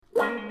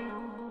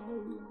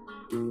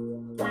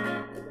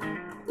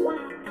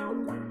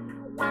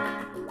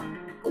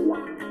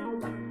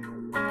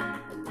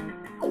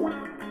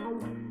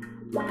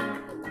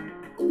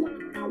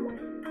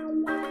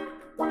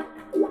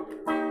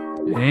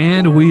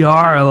And we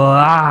are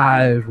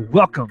live.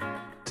 Welcome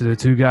to the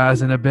Two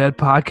Guys in a Bed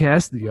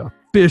podcast, the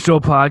official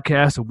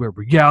podcast of where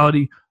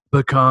reality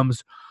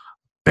becomes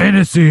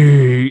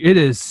fantasy. It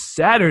is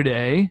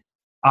Saturday,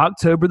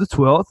 October the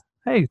 12th.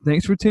 Hey,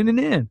 thanks for tuning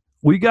in.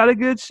 We got a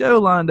good show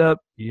lined up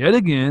yet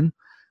again.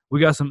 We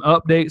got some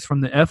updates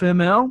from the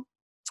FML.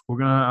 We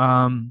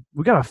got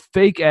a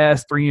fake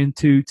ass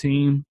 3-2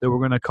 team that we're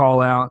gonna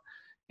call out,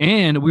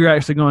 and we're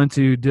actually going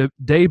to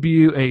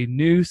debut a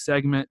new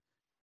segment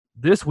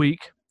this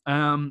week.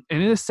 And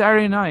it is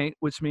Saturday night,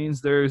 which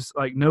means there's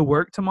like no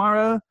work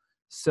tomorrow.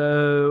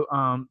 So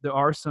there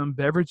are some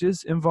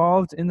beverages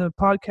involved in the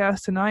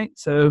podcast tonight.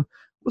 So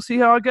we'll see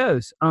how it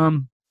goes.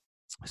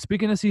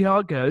 Speaking of see how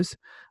it goes,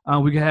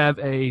 we have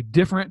a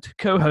different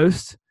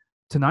co-host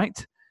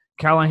tonight.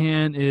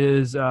 Callahan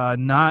is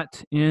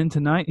not in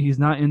tonight. He's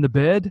not in the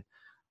bed.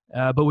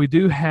 But we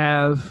do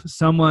have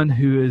someone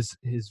who is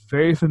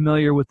very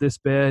familiar with this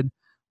bed.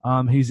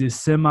 He's a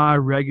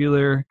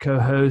semi-regular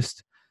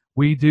co-host.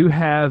 We do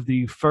have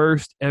the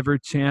first ever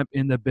champ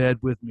in the bed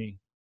with me.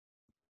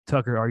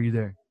 Tucker, are you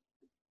there?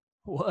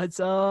 What's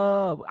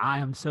up? I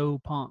am so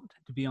pumped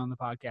to be on the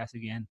podcast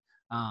again.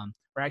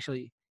 We're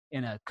actually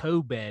in a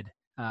co-bed,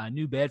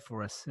 new bed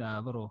for us,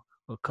 little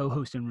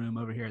co-hosting room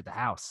over here at the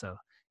house. So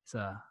it's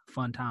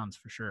fun times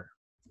for sure.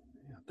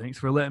 Thanks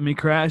for letting me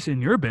crash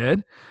in your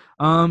bed.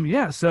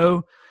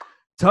 So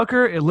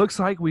Tucker, it looks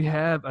like we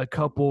have a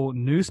couple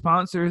new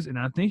sponsors, and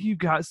I think you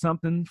got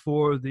something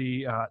for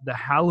the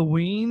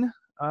Halloween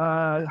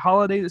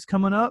holiday that's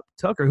coming up.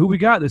 Tucker, who we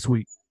got this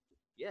week?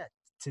 Yeah,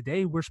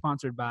 today we're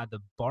sponsored by the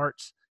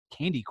Bart's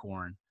Candy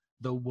Corn,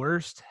 the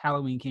worst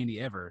Halloween candy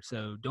ever.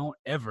 So don't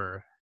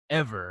ever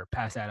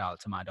pass that out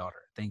to my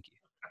daughter. Thank you.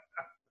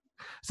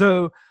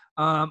 So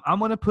I'm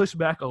going to push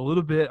back a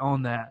little bit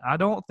on that. I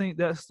don't think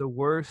that's the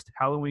worst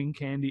Halloween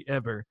candy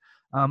ever.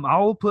 I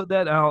will put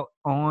that out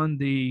on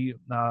the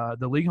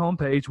league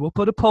homepage. We'll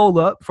put a poll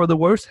up for the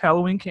worst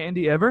Halloween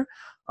candy ever.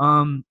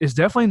 It's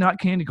definitely not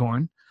candy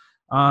corn.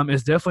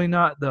 It's definitely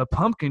not the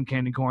pumpkin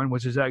candy corn,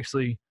 which is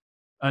actually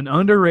an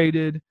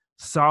underrated,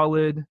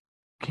 solid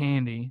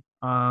candy.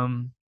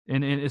 And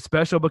it's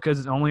special because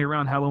it's only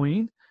around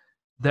Halloween.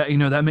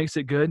 That makes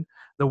it good.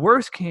 The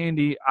worst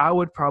candy I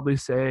would probably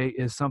say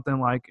is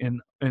something like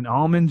an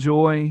Almond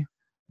Joy.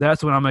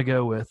 That's what I'm gonna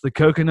go with. The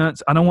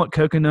coconuts. I don't want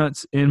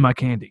coconuts in my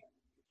candy.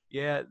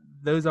 Yeah,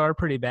 those are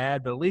pretty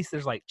bad, but at least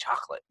there's like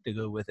chocolate to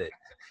go with it,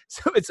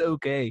 so it's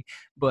okay.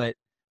 But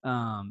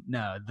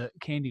no, the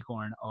candy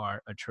corn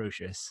are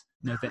atrocious.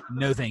 No,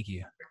 thank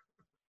you.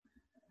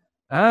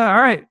 All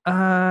right,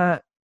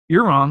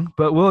 you're wrong,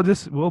 but we'll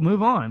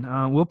move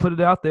on. We'll put it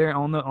out there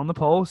on the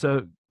poll.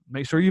 So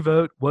make sure you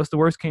vote. What's the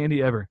worst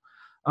candy ever?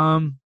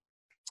 All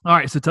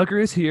right, so Tucker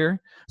is here.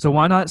 So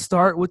why not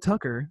start with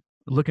Tucker?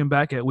 Looking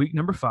back at week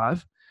number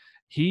 5,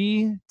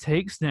 he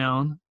takes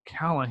down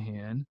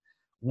Callahan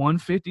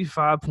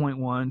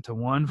 155.1 to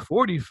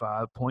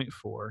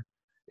 145.4.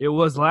 It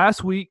was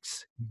last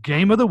week's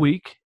game of the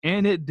week,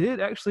 and it did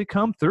actually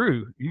come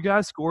through. You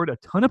guys scored a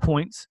ton of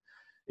points.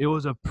 It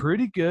was a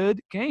pretty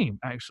good game,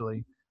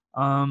 actually.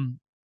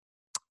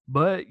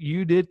 But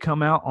you did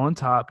come out on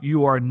top.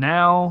 You are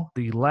now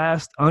the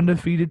last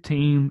undefeated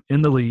team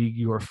in the league.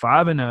 You are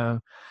 5-0,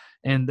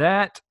 and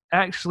that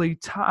actually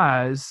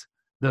ties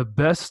the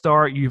best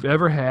start you've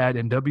ever had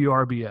in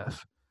WRBF.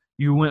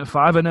 You went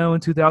 5-0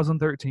 in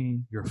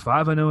 2013. You're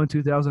 5-0 in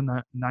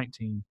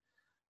 2019.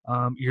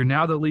 You're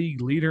now the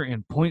league leader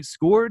in points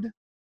scored.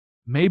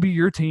 Maybe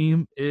your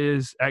team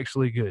is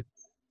actually good.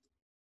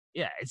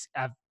 Yeah,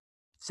 I've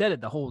said it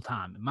the whole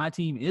time. My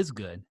team is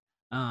good.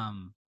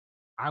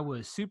 I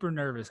was super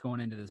nervous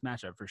going into this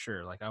matchup for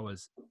sure. Like I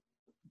was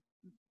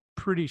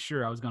pretty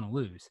sure I was going to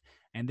lose.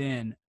 And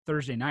then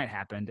Thursday night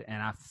happened,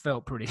 and I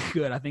felt pretty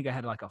good. I think I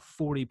had like a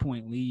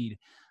 40-point lead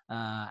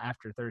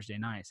after Thursday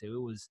night. So it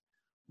was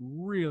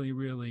really,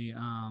 really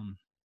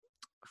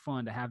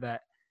fun to have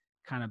that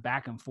kind of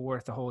back and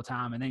forth the whole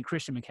time. And then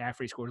Christian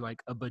McCaffrey scored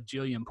like a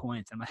bajillion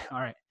points. I'm like, all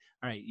right,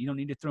 you don't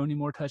need to throw any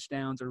more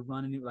touchdowns or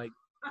run any, like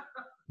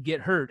get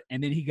hurt.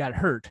 And then he got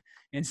hurt.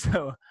 And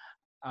so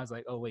I was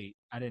like, oh, wait,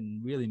 I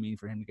didn't really mean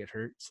for him to get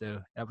hurt. So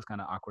that was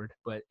kind of awkward.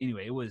 But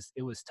anyway, it was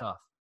tough.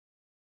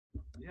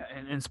 Yeah,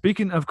 and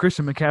speaking of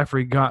Christian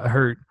McCaffrey got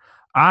hurt,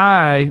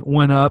 I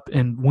went up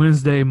in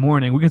Wednesday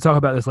morning. We can talk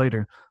about this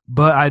later.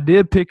 But I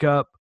did pick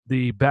up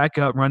the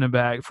backup running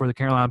back for the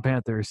Carolina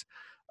Panthers,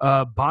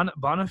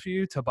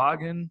 Boniface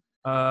Toboggan,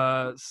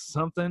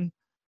 something.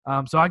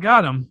 So I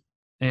got him,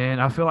 and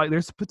I feel like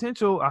there's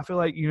potential. I feel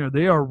like,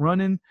 they are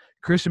running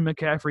Christian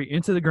McCaffrey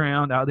into the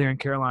ground out there in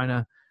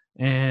Carolina,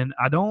 and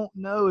I don't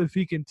know if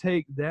he can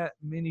take that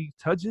many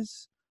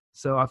touches.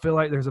 So I feel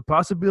like there's a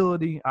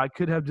possibility I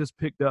could have just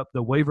picked up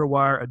the waiver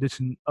wire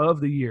edition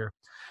of the year.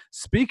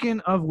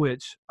 Speaking of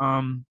which,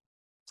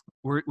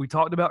 we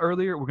talked about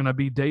earlier, we're going to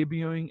be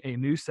debuting a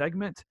new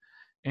segment,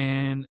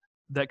 and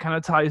that kind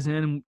of ties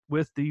in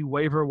with the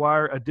waiver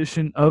wire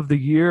edition of the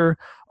year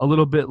a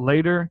little bit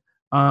later.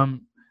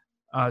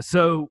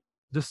 So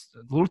just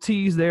a little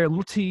tease there,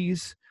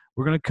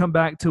 We're going to come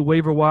back to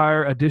waiver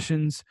wire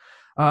additions.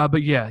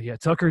 But yeah,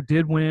 Tucker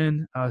did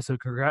win. So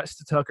congrats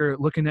to Tucker.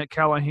 Looking at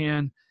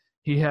Callahan,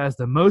 he has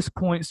the most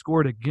points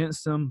scored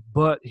against him,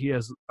 but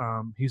he's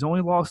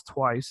only lost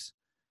twice.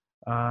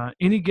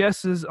 Any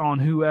guesses on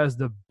who has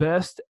the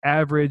best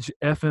average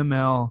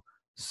FML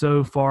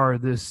so far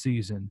this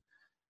season?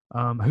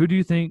 Who do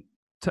you think,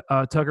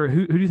 Tucker?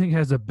 Who do you think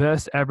has the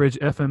best average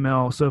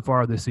FML so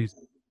far this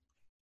season?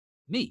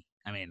 Me.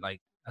 I mean,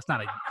 like, that's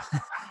not a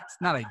it's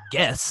not a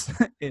guess.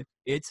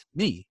 It's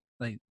me.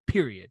 Like,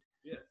 period.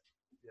 Yes,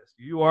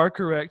 you are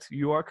correct.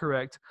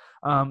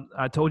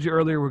 I told you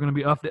earlier we're going to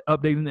be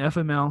updating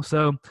the FML.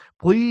 So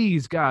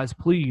please, guys,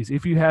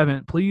 if you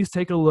haven't, please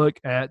take a look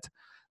at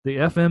the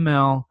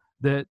FML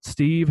that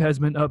Steve has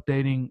been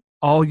updating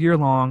all year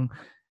long.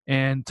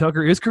 And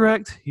Tucker is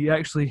correct. He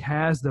actually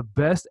has the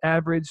best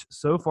average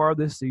so far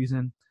this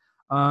season.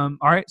 All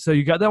right, so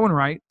you got that one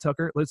right,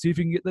 Tucker. Let's see if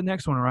you can get the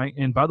next one right.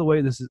 And by the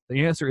way,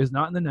 the answer is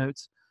not in the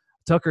notes.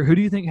 Tucker, who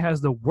do you think has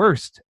the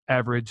worst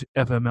average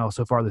FML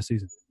so far this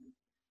season?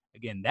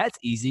 Again, that's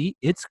easy.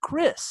 It's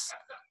Chris.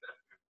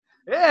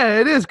 Yeah,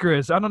 it is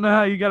Chris. I don't know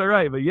how you got it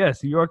right, but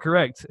yes, you are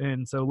correct.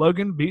 And so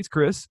Logan beats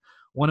Chris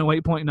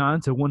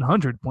 108.9 to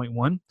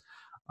 100.1.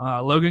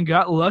 Logan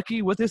got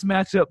lucky with this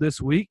matchup this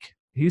week.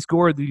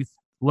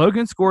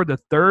 Logan scored the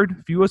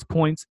third fewest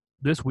points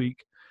this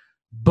week,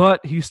 but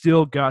he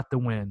still got the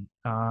win.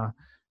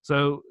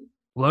 So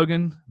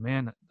Logan,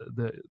 man,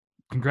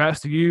 congrats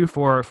to you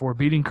for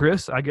beating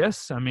Chris, I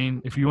guess. I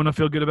mean, if you want to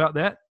feel good about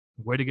that,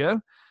 way to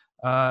go.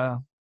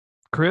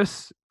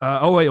 Chris,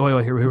 wait.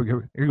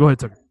 Here, go ahead,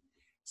 Tucker.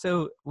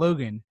 So,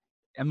 Logan,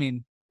 I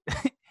mean,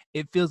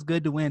 it feels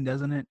good to win,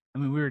 doesn't it? I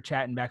mean, we were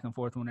chatting back and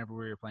forth whenever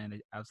we were playing.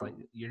 I was like,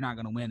 you're not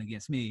going to win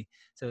against me.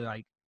 So,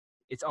 like,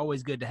 it's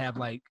always good to have,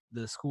 like,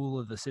 the School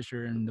of the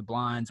Sister and the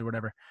Blinds or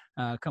whatever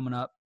coming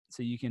up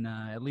so you can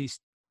at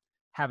least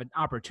have an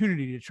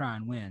opportunity to try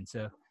and win.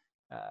 So,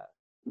 I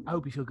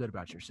hope you feel good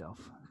about yourself.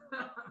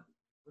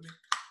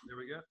 There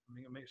we go. Let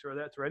me make sure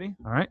that's ready.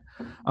 All right.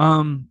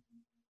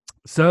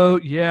 So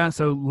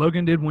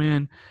Logan did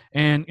win,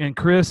 and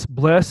Chris,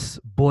 bless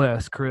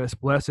Chris,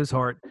 bless his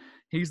heart.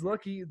 He's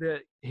lucky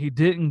that he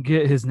didn't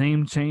get his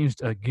name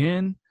changed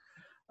again.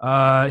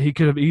 He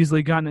could have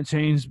easily gotten it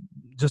changed,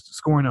 just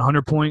scoring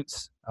 100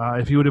 points.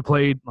 If he would have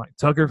played like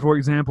Tucker, for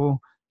example,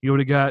 he would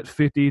have got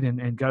 50'd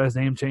and got his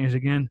name changed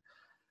again.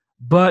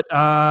 But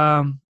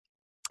and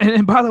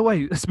by the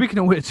way, speaking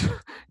of which,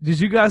 did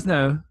you guys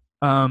know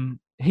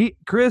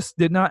Chris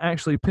did not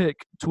actually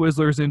pick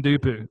Twizzlers and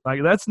Dupu.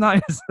 Like that's not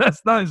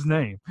his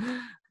name.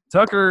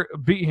 Tucker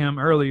beat him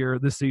earlier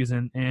this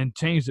season and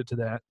changed it to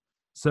that.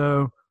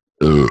 So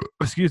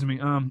excuse me.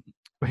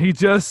 He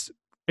just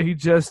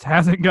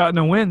hasn't gotten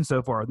a win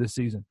so far this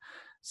season.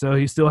 So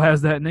he still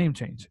has that name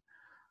change.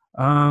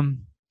 All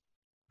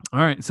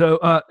right.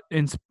 So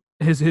in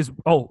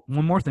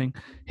one more thing.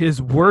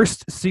 His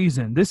worst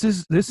season. This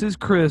is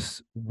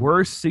Chris'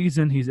 worst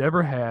season he's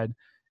ever had.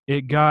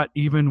 It got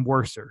even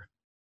worser.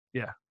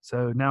 Yeah.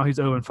 So now he's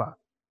 0-5.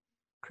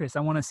 Chris, I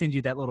want to send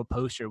you that little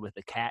poster with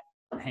the cat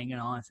hanging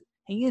on.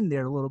 Hang in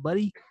there, little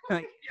buddy.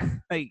 Like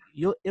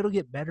it'll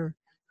get better.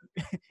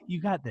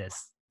 You got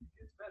this.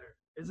 It's better.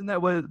 Isn't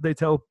that what they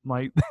tell,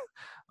 like,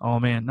 oh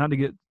man, not to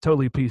get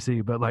totally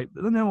PC, but like,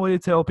 isn't that what they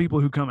tell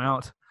people who come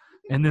out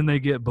and then they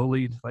get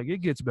bullied? Like, it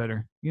gets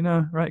better,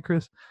 right,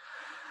 Chris?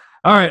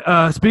 All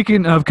right.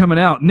 Speaking of coming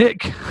out,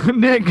 Nick,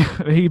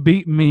 he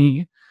beat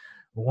me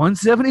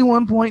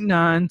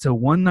 171.9 to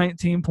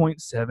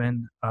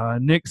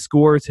 119.7. Nick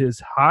scores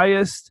his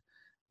highest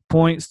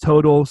points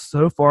total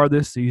so far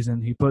this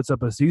season. He puts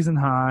up a season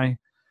high.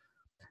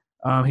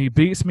 He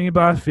beats me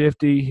by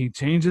 50. He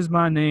changes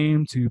my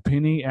name to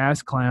Penny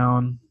Ass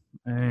Clown.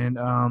 And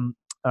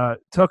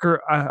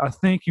Tucker, I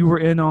think you were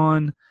in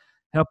on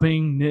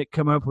helping Nick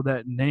come up with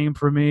that name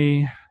for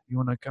me. You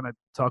want to kind of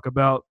talk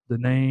about the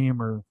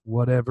name or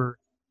whatever?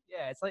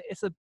 Yeah,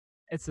 it's a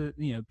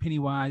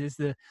Pennywise. It's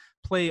the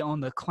play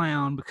on the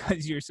clown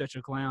because you're such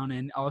a clown,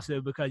 and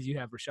also because you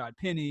have Rashad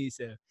Penny.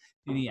 So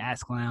Penny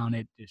Ass Clown,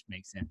 it just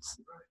makes sense.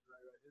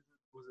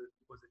 Right.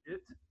 Was it?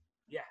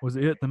 Yeah. Was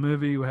it the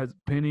movie has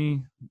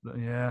Penny?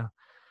 Yeah.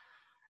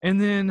 And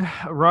then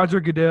Roger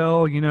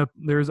Goodell.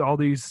 There's all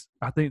these.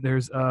 I think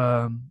there's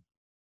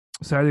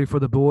Saturday for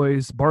the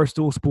Boys,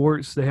 Barstool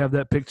Sports. They have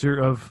that picture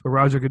of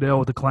Roger Goodell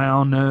with the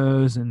clown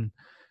nose, and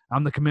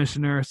I'm the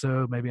commissioner,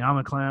 so maybe I'm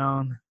a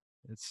clown.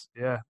 It's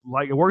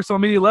like it works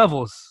on many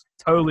levels.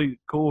 Totally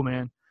cool,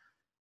 man.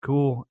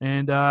 Cool.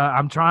 And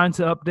I'm trying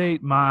to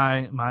update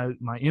my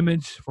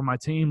image for my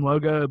team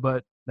logo,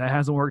 but that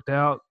hasn't worked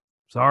out.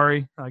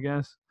 Sorry, I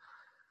guess.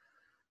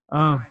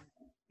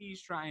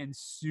 He's trying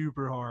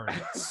super hard.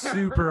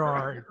 Super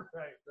hard.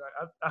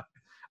 Right.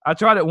 I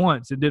tried it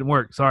once. It didn't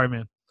work. Sorry,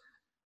 man.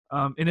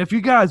 And if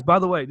you guys, by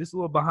the way, this is a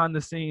little behind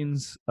the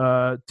scenes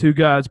Two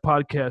Guys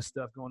podcast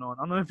stuff going on.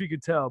 I don't know if you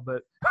could tell,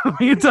 but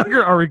me and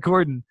Tucker are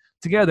recording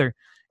together,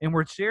 and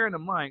we're sharing a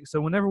mic.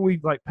 So whenever we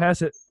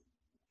pass it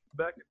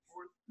back and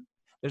forth,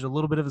 there's a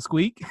little bit of a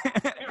squeak.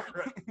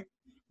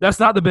 That's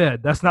not the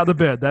bed. That's not the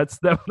bed. That's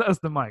the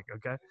mic.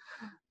 Okay.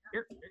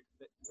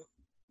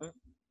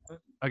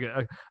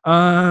 Okay.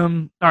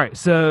 All right.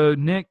 So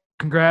Nick,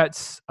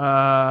 congrats.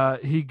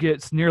 He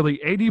gets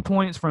nearly 80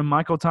 points from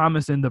Michael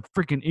Thomas in the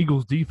freaking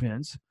Eagles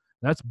defense.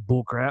 That's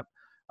bullcrap.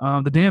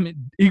 The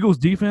damn Eagles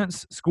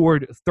defense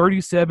scored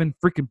 37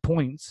 freaking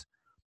points.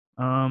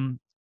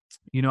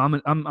 You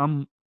know,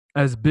 I'm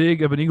as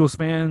big of an Eagles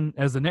fan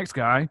as the next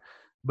guy,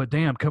 but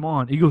damn, come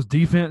on, Eagles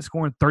defense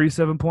scoring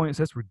 37 points.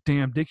 That's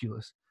damn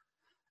ridiculous.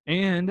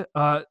 And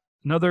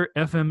another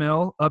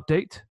FML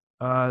update.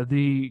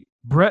 The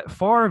Brett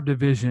Favre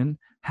division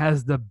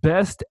has the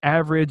best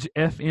average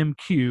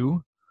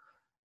FMQ.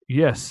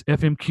 Yes,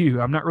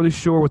 FMQ. I'm not really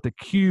sure what the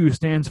Q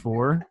stands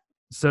for.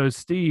 So,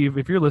 Steve,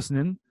 if you're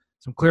listening,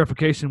 some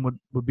clarification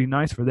would be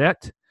nice for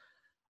that.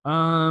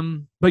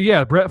 But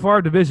yeah, Brett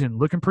Favre division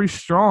looking pretty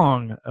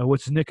strong,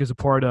 which Nick is a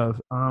part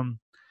of.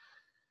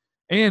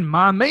 And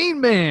my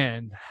main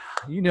man,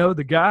 you know,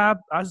 the guy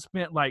I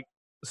spent like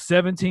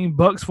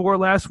 $17 for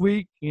last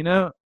week, you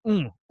know,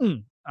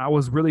 I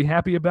was really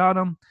happy about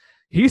him.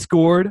 He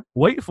scored,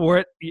 wait for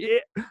it,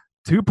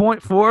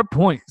 2.4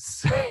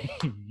 points.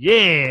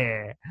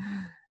 Yeah.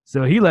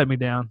 So he let me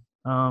down.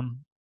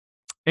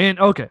 And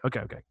okay.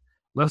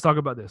 Let's talk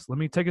about this. Let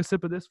me take a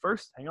sip of this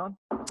first. Hang on.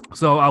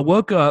 So I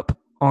woke up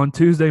on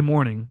Tuesday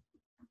morning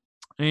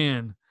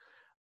and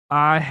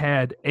I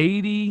had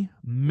 80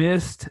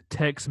 missed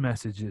text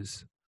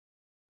messages.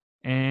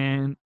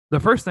 And the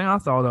first thing I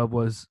thought of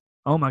was,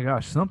 oh my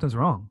gosh, something's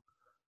wrong.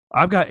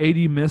 I've got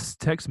 80 missed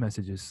text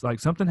messages. Like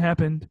something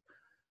happened.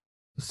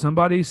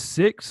 Somebody's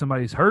sick.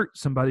 Somebody's hurt.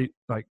 Somebody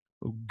like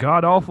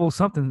god awful.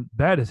 Something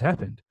bad has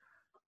happened.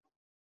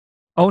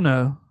 Oh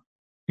no,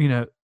 you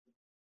know,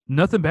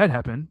 nothing bad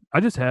happened. I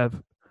just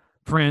have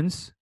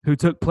friends who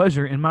took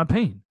pleasure in my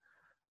pain.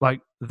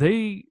 Like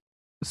they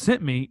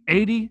sent me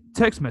 80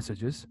 text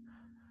messages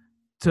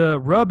to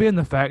rub in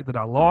the fact that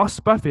I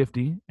lost by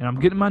 50 and I'm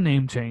getting my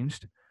name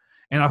changed.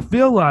 And I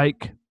feel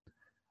like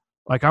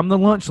I'm the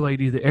lunch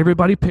lady that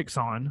everybody picks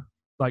on.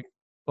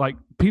 Like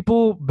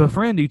people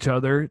befriend each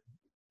other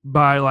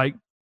by like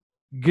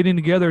getting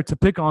together to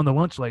pick on the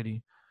lunch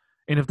lady.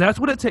 And if that's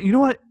what it takes, you know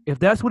what? If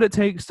that's what it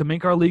takes to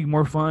make our league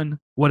more fun,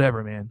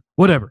 whatever, man.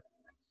 Whatever.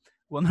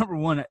 Well, number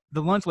one,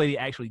 the lunch lady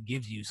actually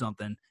gives you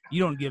something.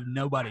 You don't give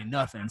nobody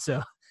nothing.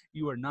 So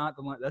you are not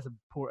the lunch. That's a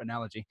poor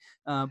analogy.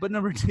 But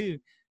number two,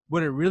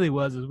 what it really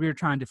was is we were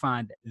trying to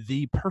find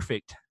the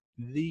perfect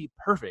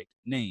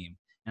name.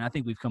 And I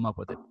think we've come up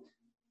with it.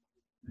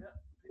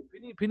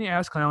 Penny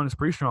Ass Clown is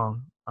pretty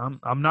strong.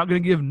 I'm not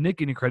going to give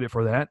Nick any credit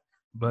for that,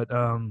 but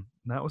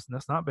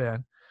that's not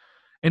bad.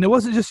 And it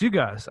wasn't just you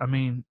guys. I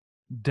mean,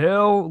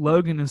 Dell,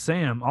 Logan, and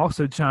Sam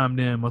also chimed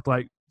in with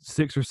like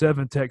 6 or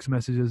 7 text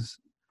messages.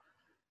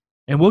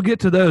 And we'll get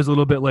to those a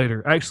little bit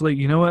later. Actually,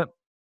 you know what?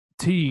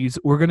 Tease,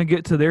 we're going to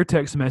get to their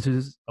text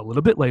messages a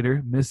little bit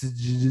later.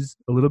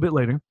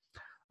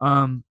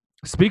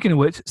 Speaking of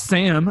which,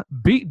 Sam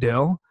beat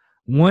Dell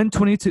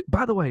 122.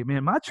 By the way,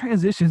 man, my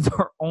transitions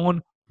are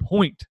on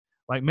point.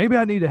 Like maybe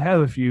I need to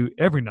have a few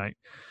every night.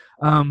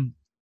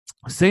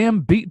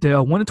 Sam beat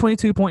Dell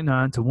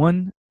 122.9 to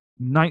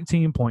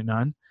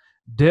 119.9.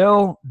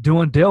 Dell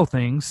doing Dell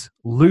things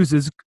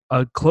loses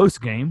a close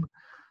game.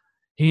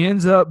 He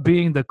ends up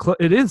being the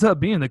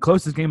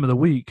closest game of the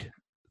week.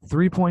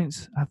 3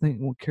 points, I think,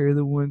 will carry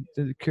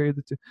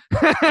the two.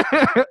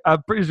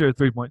 I'm pretty sure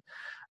 3 points.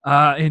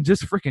 And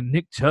just freaking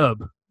Nick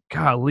Chubb.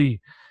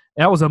 Golly.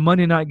 That was a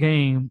Monday night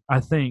game, I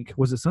think.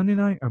 Was it Sunday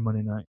night or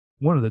Monday night?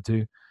 One of the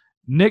two.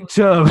 Nick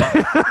Chubb.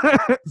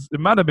 It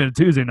might have been a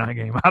Tuesday night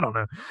game. I don't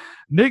know.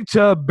 Nick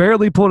Chubb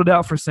barely pulled it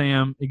out for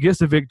Sam. He gets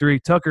the victory.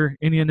 Tucker,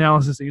 any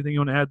analysis, anything you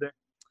want to add there?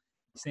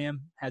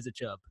 Sam has a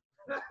Chubb.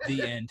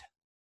 The end.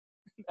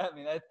 I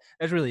mean,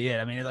 that's really it.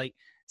 I mean, like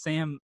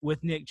Sam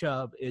with Nick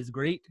Chubb is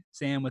great.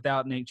 Sam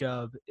without Nick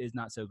Chubb is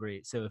not so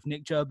great. So if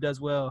Nick Chubb does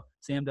well,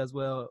 Sam does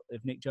well.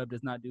 If Nick Chubb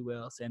does not do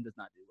well, Sam does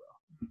not do well.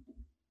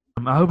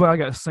 I hope I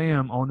got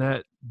Sam on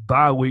that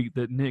bye week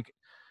that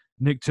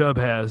Nick Chubb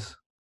has,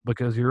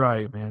 because you're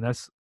right, man.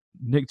 That's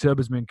Nick Chubb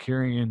has been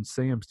carrying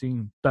Sam's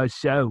team by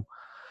show.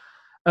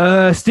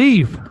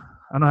 Steve,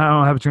 I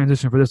don't have a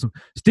transition for this one.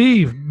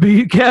 Steve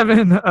beat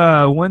Kevin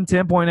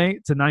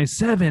 110.8 to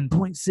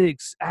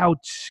 97.6.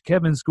 Ouch.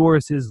 Kevin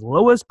scores his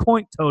lowest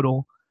point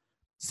total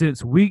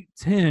since week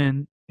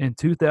 10 in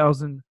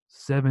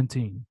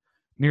 2017,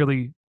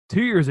 nearly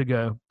 2 years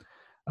ago.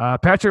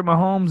 Patrick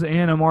Mahomes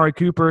and Amari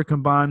Cooper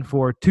combined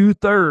for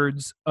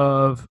 2/3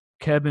 of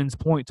Kevin's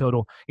point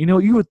total. You know,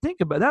 you would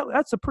think about that.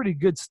 That's a pretty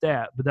good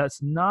stat, but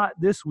that's not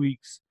this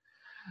week's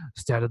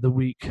stat of the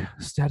week.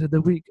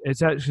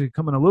 It's actually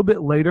coming a little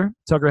bit later.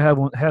 Tucker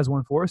has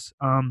one for us.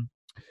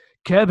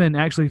 Kevin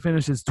actually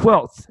finishes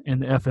 12th in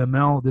the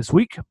FML this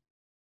week.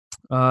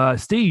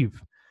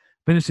 Steve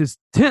finishes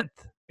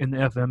 10th in the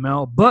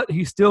FML, but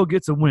he still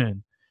gets a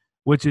win,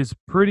 which is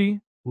pretty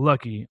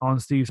lucky on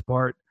Steve's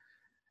part.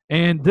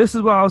 And this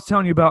is what I was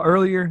telling you about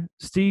earlier.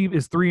 Steve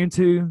is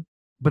 3-2,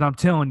 but I'm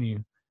telling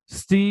you,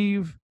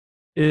 Steve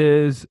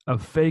is a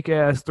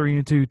fake-ass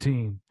 3-2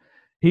 team.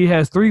 He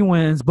has 3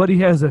 wins, but he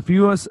has the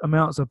fewest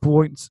amounts of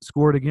points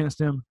scored against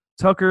him.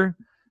 Tucker,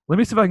 let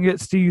me see if I can get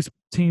Steve's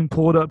team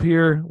pulled up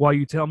here while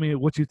you tell me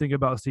what you think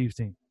about Steve's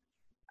team.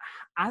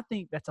 I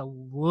think that's a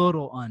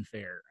little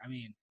unfair. I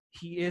mean,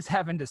 he is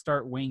having to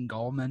start Wayne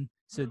Gallman,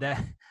 so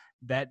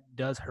that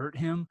does hurt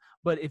him.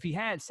 But if he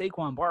had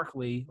Saquon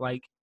Barkley,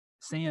 like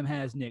Sam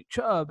has Nick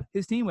Chubb,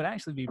 his team would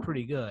actually be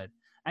pretty good.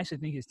 I actually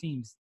think his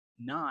team's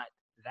not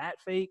that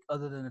fake,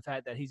 other than the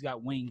fact that he's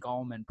got Wayne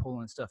Gallman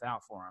pulling stuff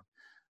out for him.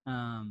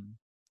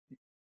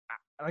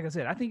 Like I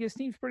said, I think his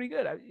team's pretty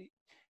good.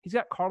 He's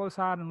got Carlos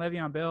Hyde and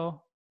Le'Veon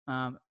Bell.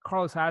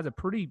 Carlos Hyde's a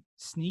pretty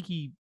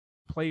sneaky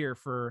player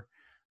for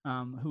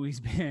who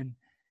he's been.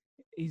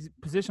 His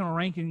positional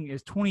ranking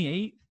is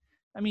 28th.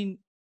 I mean,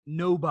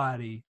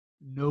 nobody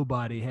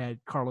had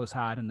Carlos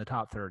Hyde in the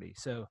top 30.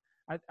 So,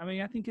 I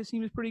think his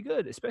team is pretty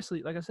good,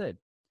 especially, like I said,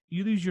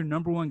 you lose your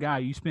number one guy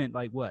you spent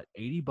like what,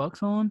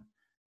 $80 on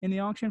in the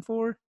auction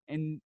for,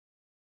 and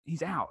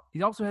he's out.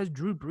 He also has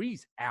Drew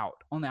Brees out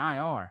on the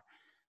IR.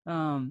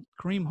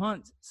 Kareem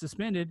Hunt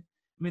suspended.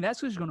 I mean,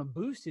 that's just going to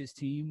boost his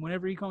team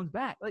whenever he comes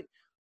back. Like,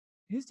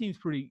 his team's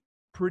pretty.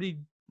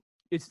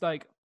 It's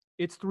like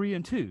it's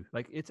 3-2.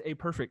 Like, it's a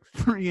perfect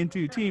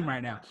 3-2 team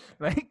right now.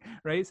 Like,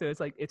 right? So it's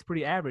like it's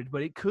pretty average,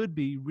 but it could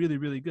be really,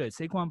 really good.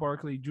 Saquon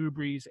Barkley, Drew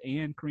Brees,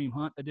 and Kareem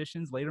Hunt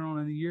additions later on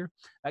in the year.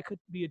 That could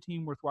be a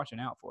team worth watching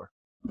out for.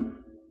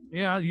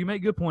 Yeah, you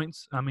make good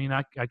points. I mean,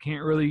 I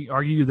can't really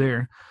argue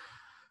there.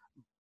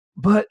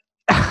 But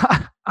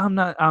I'm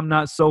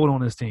not sold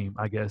on this team,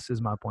 I guess,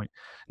 is my point.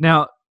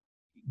 Now,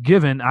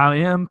 given I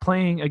am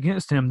playing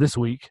against him this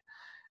week,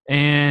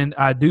 and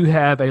I do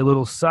have a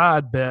little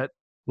side bet,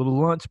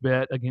 little lunch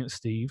bet against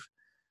Steve,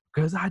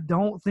 because I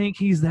don't think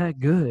he's that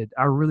good.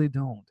 I really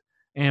don't.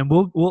 And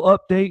we'll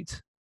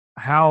update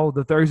how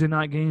the Thursday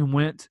night game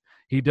went.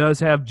 He does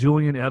have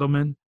Julian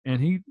Edelman,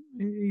 and he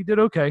did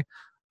okay.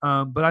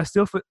 But I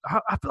feel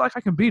like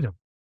I can beat him.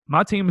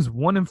 My team is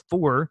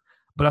 1-4,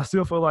 but I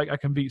still feel like I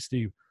can beat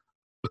Steve.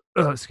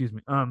 Excuse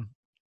me.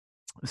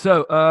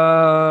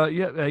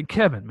 Yeah,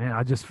 Kevin,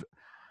 man,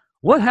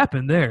 what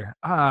happened there?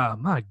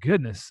 My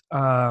goodness.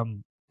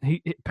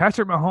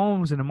 Patrick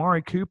Mahomes and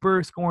Amari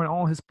Cooper scoring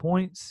all his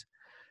points.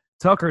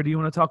 Tucker, do you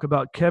want to talk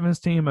about Kevin's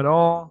team at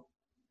all?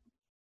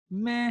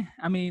 Meh.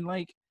 I mean,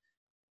 like,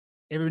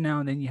 every now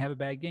and then you have a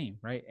bad game,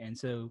 right? And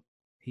so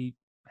he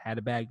had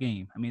a bad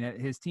game. I mean,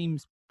 his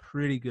team's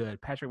pretty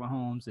good. Patrick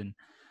Mahomes, and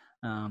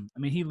I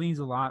mean, he leans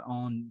a lot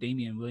on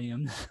Damian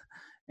Williams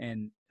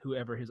and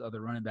whoever his other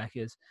running back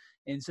is.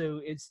 And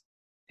so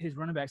his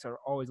running backs are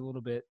always a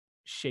little bit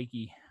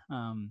shaky.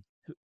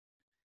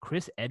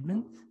 Chris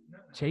Edmonds?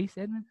 Chase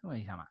Edmonds? What are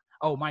you talking about?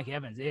 Oh, Mike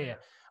Evans. Yeah.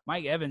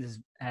 Mike Evans has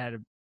had a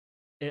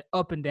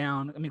up and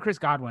down. I mean, Chris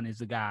Godwin is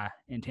the guy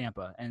in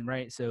Tampa, and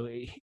right, so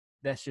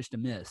that's just a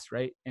miss,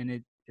 right? And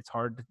it's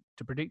hard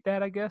to predict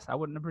that, I guess. I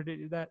wouldn't have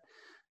predicted that.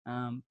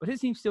 But his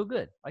team's still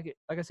good. Like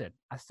I said,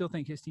 I still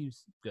think his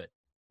team's good.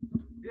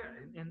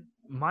 Yeah, and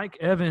Mike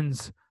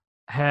Evans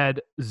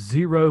had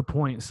 0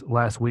 points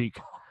last week.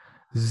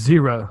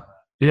 0.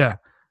 Yeah.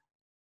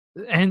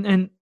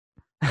 And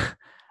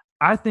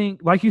I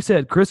think, like you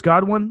said, Chris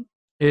Godwin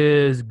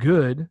is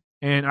good,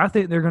 and I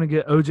think they're going to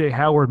get O.J.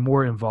 Howard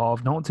more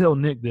involved. Don't tell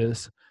Nick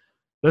this.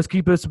 Let's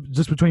keep this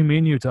just between me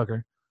and you,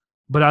 Tucker.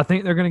 But I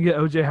think they're going to get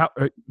O.J.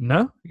 Howard.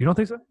 No? You don't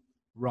think so?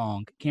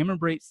 Wrong. Cameron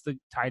Brate's the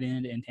tight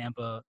end in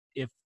Tampa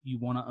if you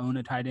want to own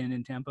a tight end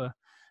in Tampa.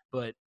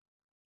 But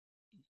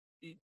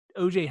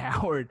O.J.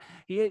 Howard,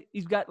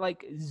 he's got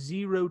like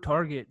 0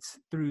 targets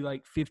through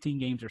like 15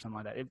 games or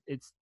something like that.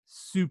 It's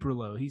super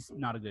low. He's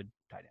not a good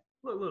tight end.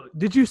 Look.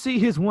 Did you see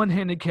his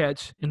one-handed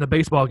catch in the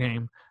baseball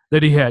game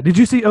that he had? Did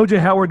you see O.J.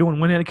 Howard doing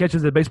one-handed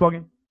catches at the baseball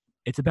game?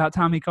 It's about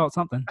time he caught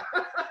something.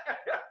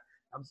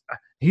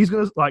 He's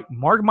going to, like,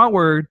 mark my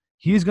word,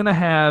 he's going to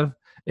have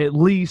at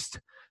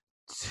least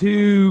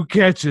 2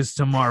 catches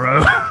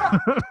tomorrow.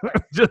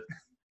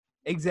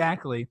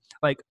 Exactly.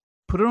 Like,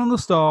 put it on the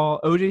stall.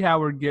 O.J.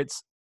 Howard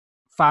gets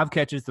 5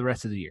 catches the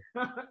rest of the year.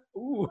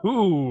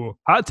 Ooh,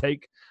 hot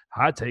take.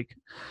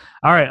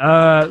 All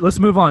right, let's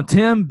move on.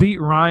 Tim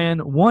beat Ryan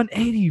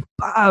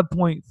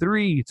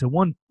 185.3 to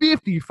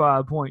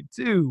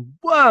 155.2.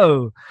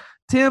 Whoa.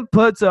 Tim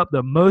puts up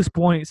the most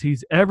points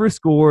he's ever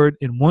scored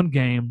in one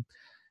game,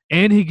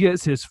 and he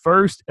gets his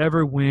first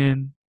ever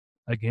win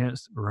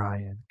against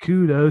Ryan.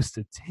 Kudos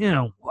to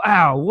Tim.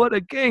 Wow, what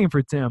a game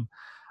for Tim.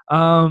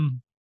 I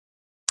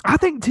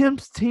think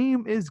Tim's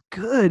team is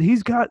good.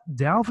 He's got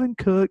Dalvin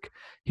Cook.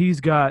 He's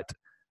got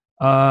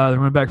the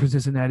running back from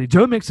Cincinnati,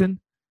 Joe Mixon.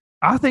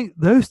 I think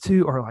those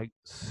two are like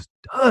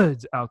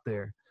studs out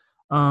there.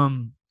 I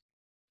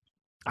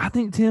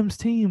think Tim's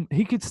team,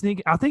 he could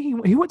sneak. I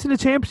think he went to the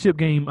championship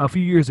game a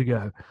few years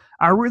ago.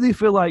 I really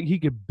feel like he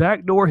could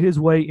backdoor his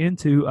way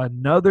into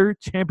another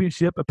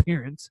championship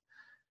appearance.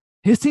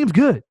 His team's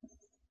good.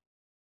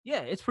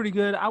 Yeah, it's pretty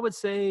good. I would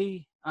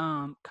say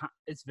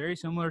it's very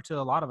similar to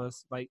a lot of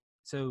us.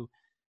 So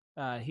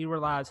he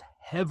relies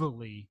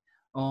heavily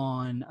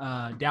on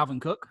Dalvin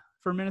Cook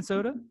for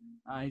Minnesota.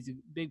 He's a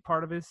big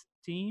part of his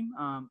team.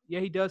 Yeah,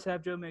 he does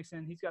have Joe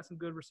Mixon. He's got some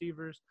good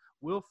receivers.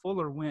 Will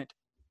Fuller went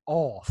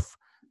off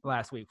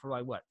last week for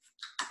like what?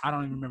 I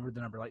don't even remember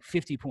the number, like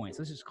 50 points.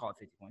 Let's just call it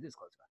 50 points. It's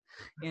close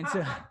by. And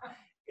so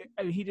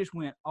I mean, he just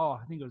went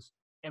off. I think it was,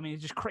 I mean,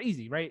 it's just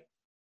crazy, right?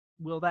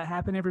 Will that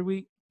happen every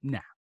week? Nah.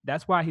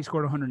 That's why he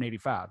scored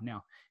 185.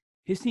 Now,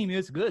 his team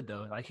is good,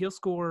 though. Like, he'll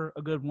score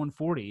a good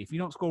 140. If you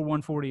don't score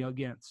 140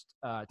 against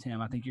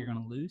Tim, I think you're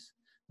going to lose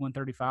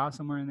 135,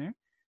 somewhere in there.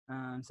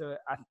 So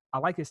I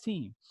like his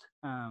team.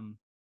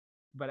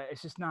 But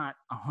it's just not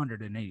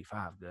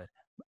 185 good.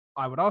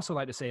 I would also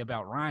like to say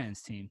about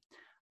Ryan's team,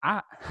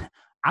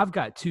 I've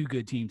got two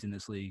good teams in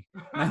this league.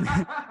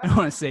 I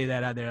want to say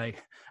that out there.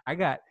 Like, I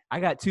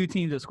got two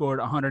teams that scored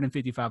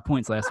 155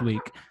 points last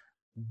week.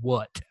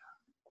 What?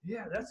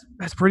 Yeah,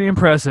 that's pretty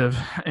impressive.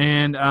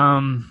 And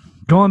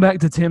going back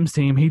to Tim's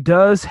team, he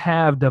does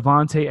have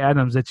Davante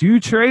Adams that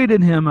you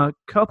traded him a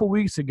couple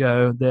weeks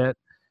ago that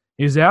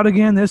is out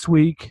again this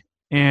week.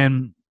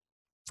 And,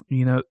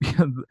 you know,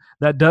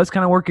 that does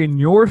kind of work in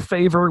your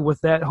favor with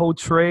that whole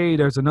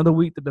trade. There's another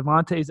week that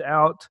Davante's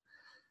out.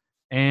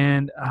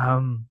 And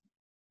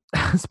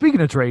speaking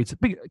of trades,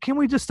 can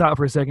we just stop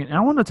for a second? I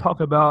want to talk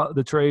about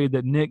the trade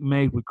that Nick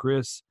made with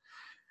Chris.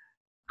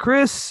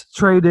 Chris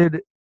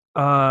traded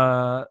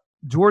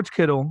George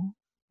Kittle,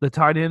 the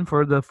tight end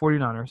for the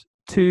 49ers,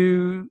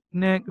 to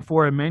Nick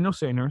for Emmanuel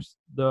Sanders,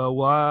 the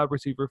wide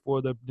receiver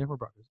for the Denver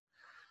Broncos.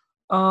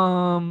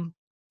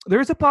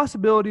 There's a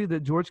possibility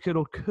that George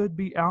Kittle could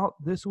be out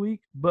this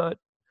week, but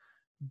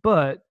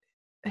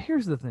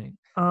here's the thing.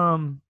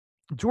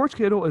 George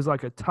Kittle is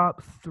like a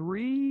top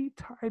 3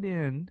 tight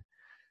end,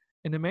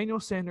 and Emmanuel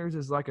Sanders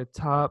is like a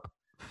top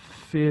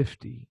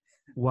 50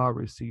 wide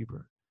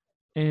receiver.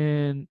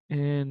 And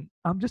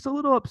I'm just a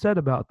little upset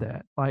about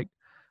that. Like,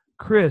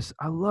 Chris,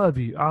 I love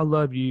you. I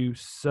love you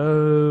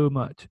so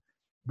much.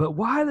 But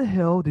why the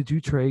hell did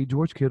you trade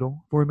George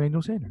Kittle for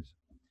Emmanuel Sanders?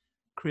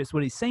 Chris,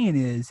 what he's saying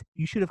is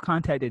you should have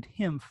contacted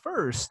him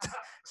first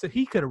so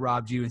he could have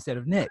robbed you instead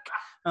of Nick.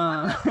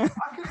 I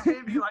could have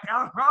gave you like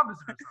Allen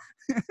Robinson or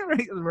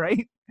something.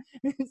 right?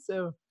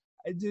 So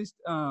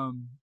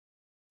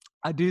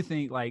I do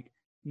think like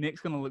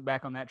Nick's going to look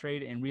back on that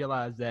trade and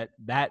realize that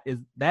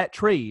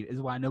trade is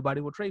why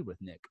nobody will trade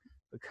with Nick,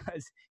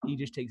 because he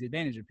just takes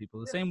advantage of people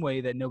the same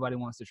way that nobody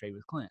wants to trade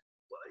with Clint.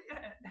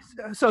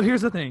 So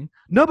here's the thing.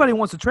 Nobody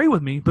wants to trade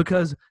with me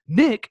because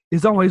Nick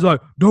is always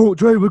like, don't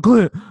trade with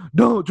Clint.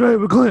 Don't trade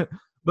with Clint.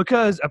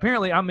 Because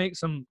apparently I make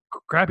some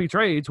crappy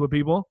trades with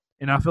people,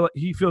 and I feel like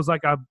he feels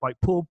like I like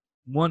pull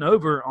one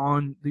over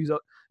on these.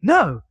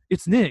 No,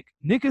 it's Nick.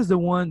 Nick is the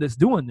one that's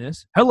doing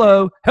this.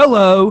 Hello.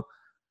 I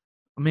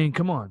mean,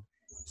 come on.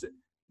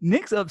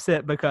 Nick's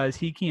upset because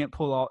he can't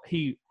pull off.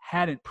 He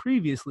hadn't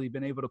previously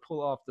been able to pull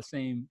off the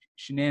same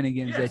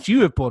shenanigans that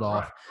you have pulled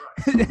off.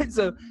 Right.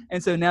 so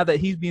now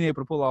that he's being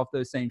able to pull off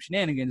those same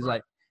shenanigans,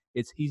 like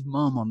he's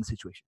mum on the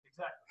situation.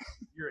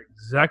 Exactly. You're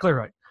exactly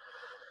right.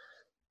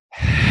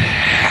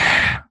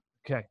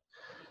 Okay.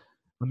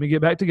 Let me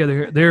get back together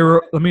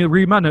here. Let me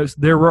read my notes.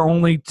 There were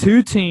only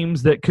 2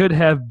 teams that could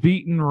have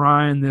beaten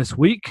Ryan this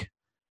week,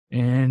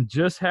 and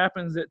just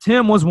happens that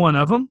Tim was one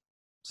of them.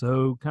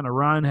 So kind of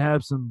Ryan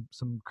had some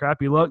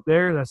crappy luck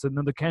there. That's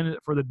another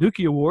candidate for the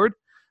Dookie Award.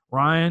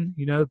 Ryan,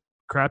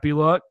 crappy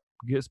luck,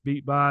 gets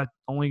beat by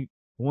only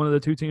one of the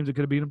 2 teams that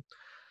could have beat him.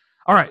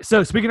 All right,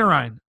 so speaking of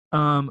Ryan,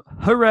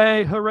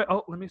 hooray.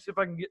 Oh, let me see if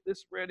I can get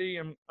this ready.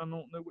 I don't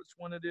know which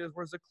one it is.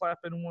 Where's the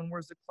clapping one?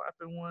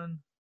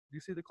 Do you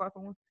see the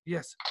clapping one?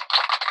 Yes.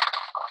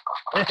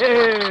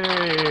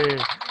 Hey!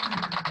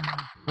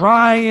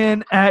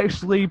 Ryan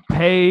actually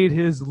paid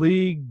his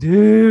league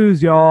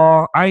dues,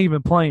 y'all. I ain't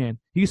even playing.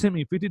 He sent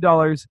me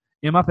 $50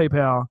 in my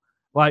PayPal.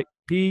 Like,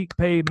 he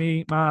paid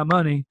me my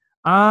money.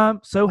 I'm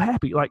so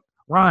happy. Like,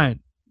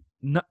 Ryan,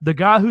 the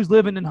guy who's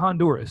living in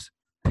Honduras,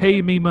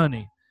 paid me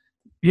money.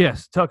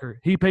 Yes, Tucker.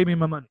 He paid me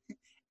my money.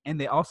 And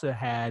they also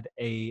had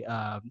a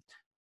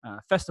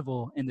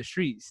festival in the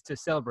streets to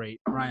celebrate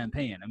Ryan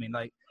paying. I mean,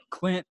 like,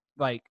 Clint,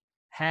 like,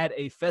 had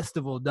a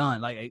festival done,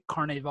 like a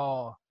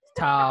carnival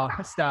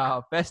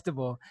style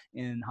festival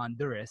in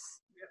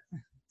Honduras.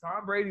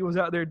 Tom Brady was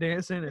out there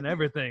dancing and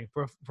everything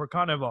for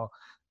Carnival.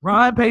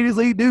 Ryan paid his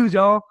league dues,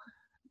 y'all.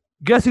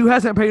 Guess who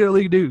hasn't paid their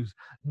league dues?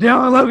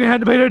 Dale and Logan had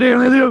to pay their damn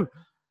league dues.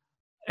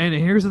 And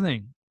here's the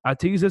thing. I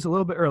teased this a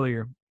little bit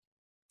earlier.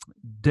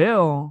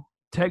 Dale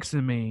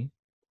texted me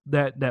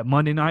that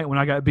Monday night when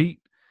I got beat.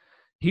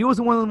 He was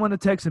the one that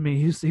texted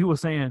me. He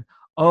was saying,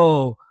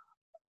 oh,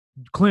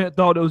 Clint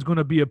thought it was going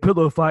to be a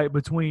pillow fight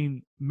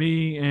between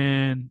me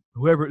and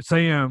whoever,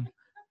 Sam,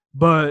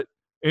 but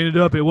ended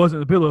up it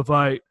wasn't a pillow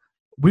fight.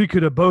 We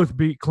could have both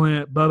beat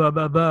Clint, blah, blah,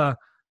 blah, blah,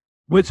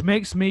 which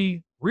makes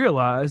me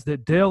realize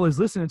that Dale is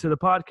listening to the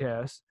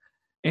podcast,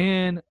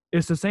 and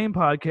it's the same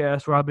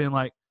podcast where I've been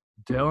like,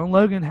 Dale and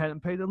Logan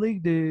hadn't paid the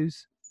league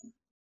dues.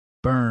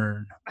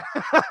 Burn.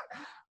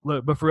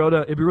 Look, but for real,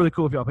 it'd be really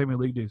cool if y'all pay me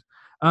league dues.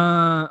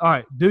 All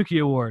right,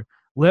 Dookie Award.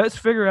 Let's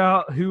figure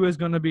out who is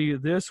going to be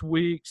this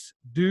week's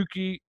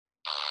Dookie.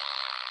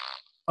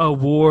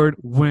 Award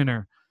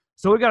winner.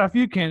 So we got a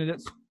few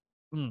candidates.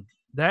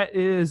 That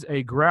is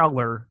a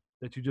growler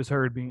that you just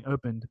heard being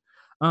opened.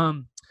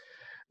 So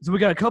we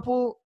got a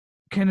couple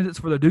candidates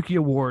for the Dookie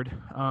Award.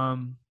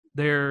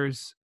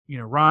 There's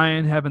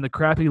Ryan having the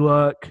crappy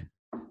luck.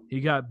 He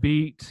got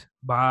beat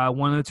by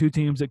one of the two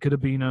teams that could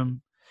have beaten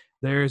him.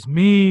 There's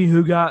me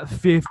who got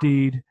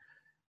 50'd.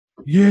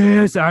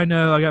 Yes, I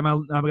know. I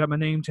got my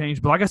name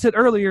changed. But like I said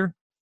earlier,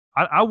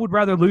 I would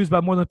rather lose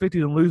by more than 50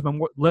 than lose by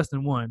less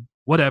than 1.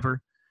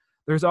 Whatever.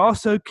 There's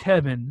also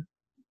Kevin,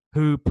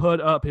 who put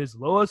up his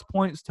lowest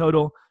points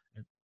total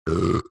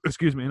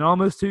in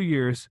almost 2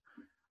 years.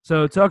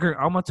 So, Tucker,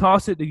 I'm going to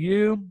toss it to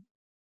you.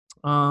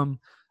 I'm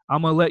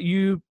going to let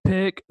you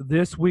pick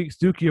this week's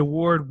Dookie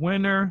Award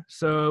winner.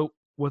 So,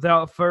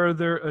 without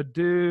further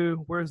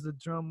ado, where's the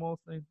drum roll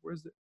thing?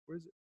 Where's it?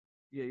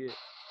 Yeah.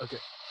 Okay.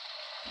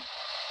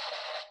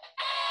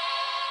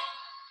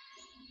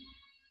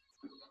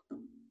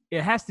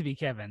 It has to be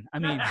Kevin. I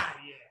mean,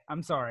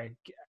 I'm sorry.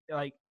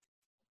 Like,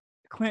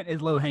 Clint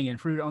is low-hanging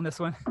fruit on this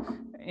one,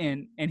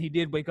 and he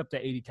did wake up to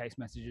 80 text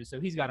messages, so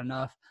he's got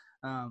enough.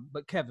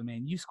 But Kevin,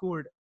 man, you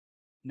scored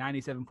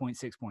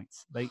 97.6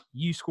 points. Like,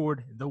 you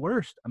scored the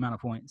worst amount of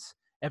points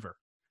ever.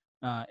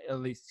 At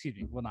least, excuse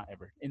me, well, not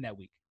ever, in that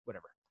week,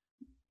 whatever.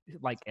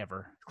 Like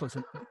ever.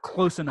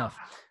 Close enough.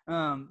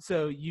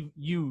 So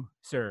you,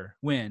 sir,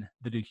 win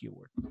the Dookie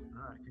Award. All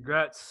right,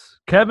 congrats.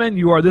 Kevin,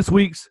 you are this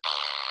week's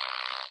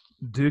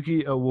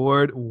Dookie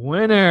Award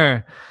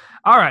winner.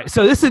 All right,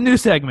 so this is a new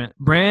segment,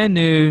 brand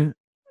new,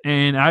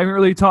 and I haven't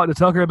really talked to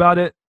Tucker about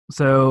it,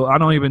 so I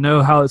don't even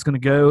know how it's going to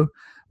go.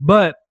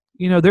 But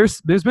there's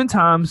been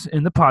times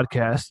in the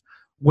podcast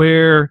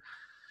where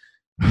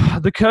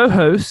the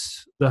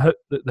co-hosts, the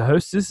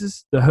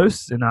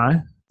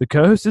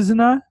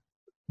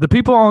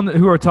people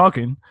who are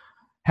talking,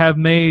 have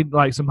made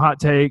like some hot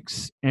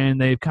takes,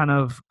 and they've kind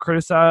of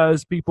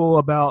criticized people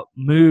about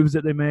moves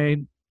that they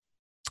made.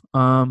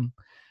 And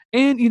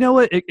you know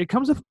what? It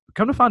come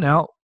to find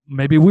out,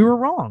 maybe we were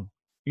wrong.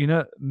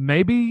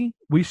 Maybe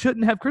we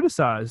shouldn't have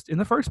criticized in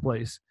the first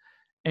place,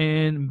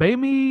 and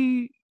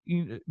maybe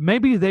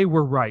they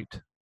were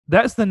right.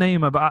 That's the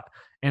name of it.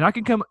 And I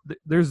can come.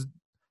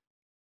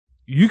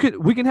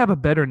 We can have a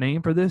better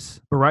name for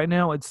this, but right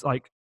now it's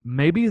like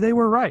maybe they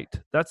were right.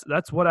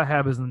 That's what I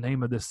have as the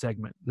name of this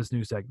segment, this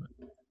new segment.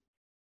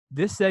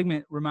 This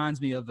segment reminds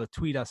me of a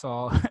tweet I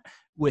saw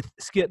with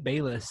Skip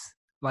Bayless.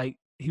 Like,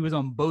 he was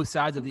on both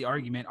sides of the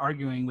argument,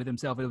 arguing with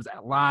himself. It was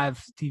at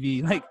live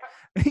TV. Like,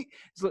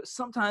 so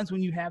sometimes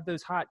when you have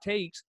those hot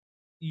takes,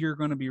 you're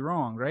going to be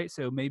wrong, right?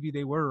 So maybe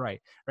they were right?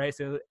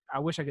 So I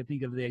wish I could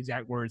think of the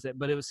exact words,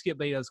 but it was Skip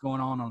Bayless going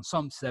on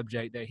some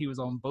subject that he was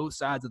on both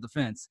sides of the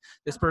fence.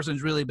 This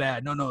person's really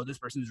bad. No, this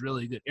person's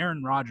really good.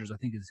 Aaron Rodgers, I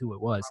think, is who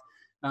it was.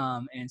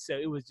 And so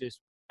it was just,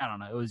 I don't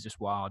know, it was just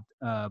wild.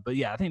 But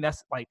yeah, I think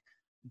that's like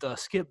the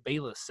Skip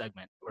Bayless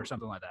segment or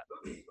something like that.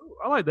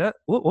 I like that.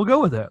 We'll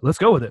go with that. Let's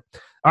go with it.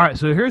 All right,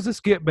 so here's the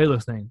Skip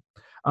Bayless thing.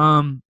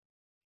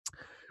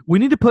 We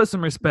need to put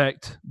some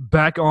respect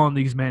back on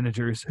these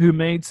managers who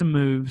made some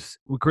moves.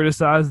 We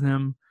criticized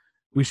them.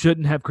 We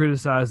shouldn't have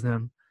criticized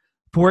them.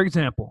 For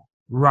example,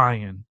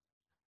 Ryan.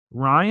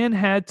 Ryan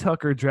had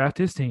Tucker draft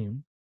his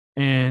team,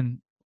 and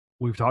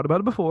we've talked about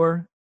it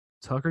before.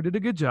 Tucker did a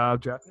good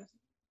job drafting.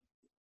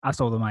 I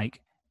stole the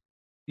mic.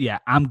 Yeah,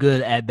 I'm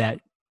good at that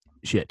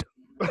shit.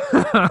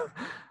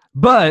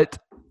 But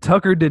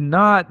Tucker did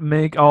not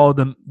make all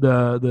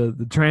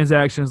the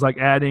transactions like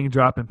adding,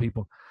 dropping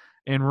people.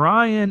 And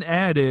Ryan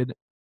added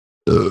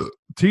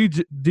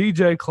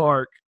DJ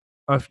Clark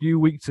a few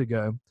weeks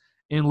ago.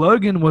 And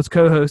Logan was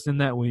co-hosting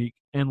that week.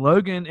 And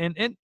Logan,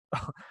 and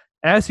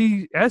as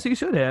he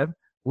should have,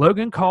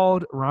 Logan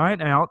called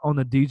Ryan out on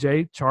the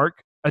DJ Chark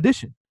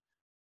edition.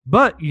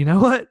 But you know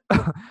what?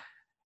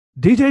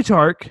 DJ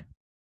Chark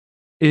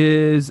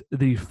is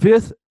the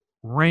 5th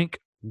ranked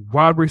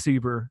wide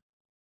receiver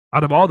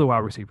out of all the wide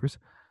receivers.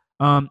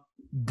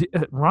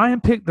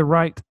 Ryan picked the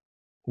right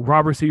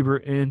wide receiver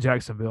in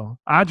Jacksonville.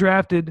 I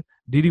drafted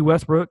D.D.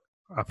 Westbrook.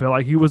 I felt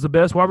like he was the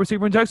best wide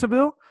receiver in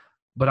Jacksonville,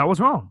 but I was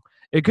wrong.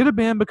 It could have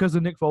been because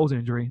of Nick Foles'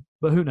 injury,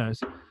 but who knows?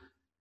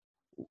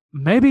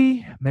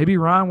 Maybe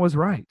Ryan was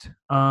right.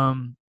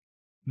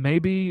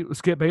 Maybe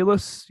Skip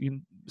Bayless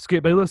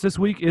this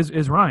week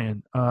is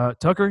Ryan.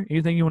 Tucker,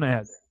 anything you want to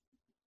add?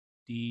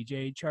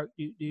 DJ Chark.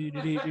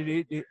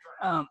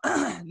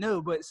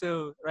 No, but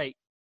so right.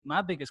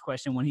 My biggest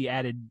question when he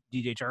added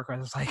DJ Chark, I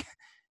was like,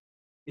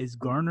 is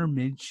Gardner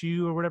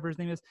Minshew or whatever his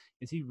name is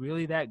he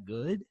really that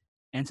good?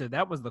 And so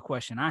that was the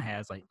question I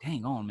had. It's like,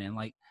 dang on, man.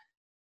 Like,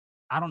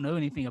 I don't know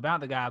anything about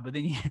the guy, but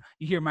then you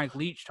hear Mike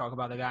Leach talk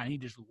about the guy, and he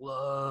just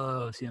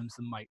loves him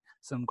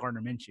some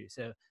Gardner Minshew.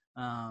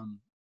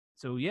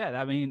 So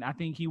yeah, I mean, I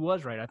think he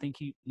was right. I think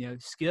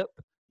Skip,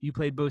 you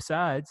played both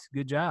sides.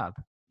 Good job.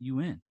 You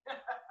win.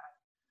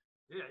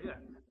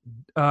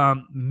 Yeah.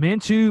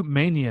 Minshew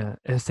Mania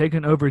has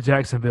taken over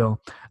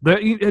Jacksonville.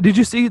 Did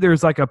you see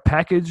there's like a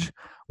package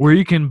where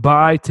you can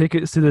buy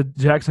tickets to the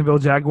Jacksonville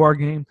Jaguar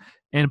game,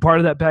 and part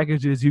of that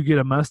package is you get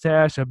a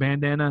mustache, a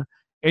bandana,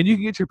 and you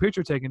can get your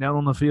picture taken down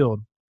on the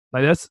field.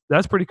 Like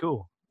that's pretty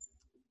cool.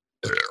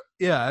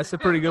 Yeah, that's a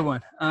pretty good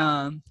one.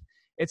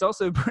 It's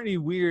also pretty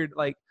weird.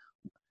 Like,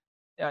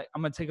 I'm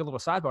gonna take a little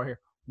sidebar here.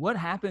 What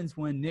happens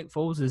when Nick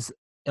Foles is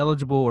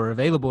eligible or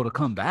available to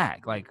come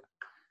back? Like,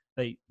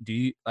 do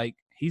you like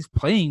he's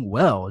playing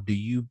well? Do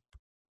you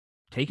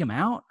take him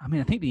out? I mean,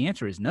 I think the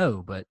answer is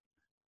no. But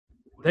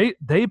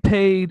they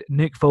paid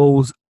Nick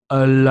Foles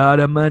a lot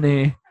of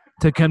money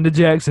to come to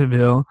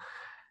Jacksonville.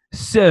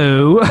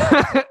 So,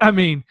 I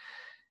mean,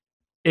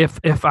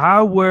 if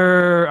I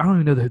were, I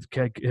don't even know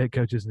the head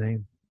coach's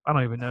name. I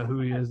don't even know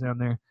who he is down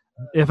there.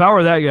 If I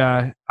were that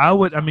guy, I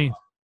would. I mean,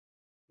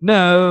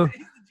 no,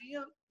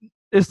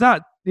 it's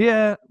not.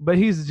 Yeah, but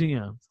he's the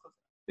GM.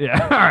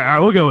 Yeah, all right,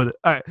 we'll go with it.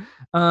 All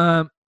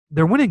right,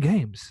 they're winning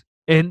games,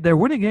 and they're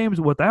winning games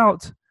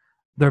without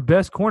their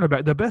best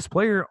cornerback, the best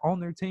player on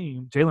their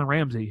team, Jalen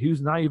Ramsey,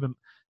 who's not even.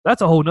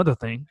 That's a whole nother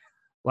thing.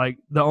 Like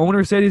the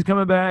owner said he's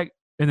coming back,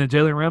 and then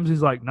Jalen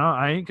Ramsey's like, "No,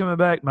 I ain't coming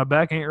back. My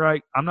back ain't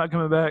right. I'm not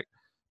coming back."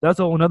 That's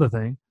a whole nother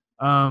thing.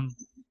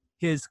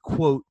 His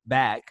quote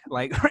back,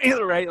 like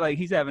right, like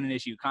he's having an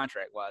issue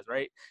contract wise,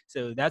 right?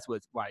 So that's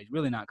why he's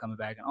really not coming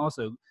back. And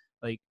also,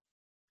 like,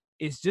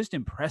 it's just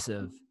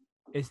impressive.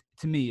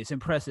 To me, it's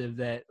impressive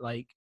that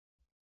like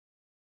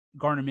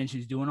Gardner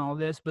Minshew's doing all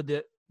this, but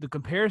the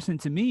comparison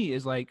to me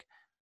is like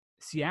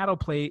Seattle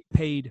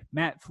paid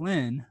Matt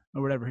Flynn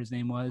or whatever his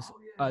name was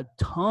a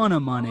ton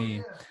of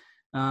money,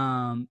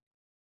 and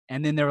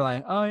then they were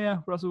like, "Oh yeah,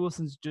 Russell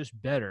Wilson's just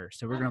better,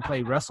 so we're gonna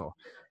play Russell."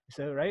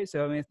 So right,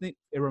 so I mean, I think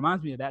it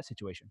reminds me of that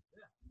situation.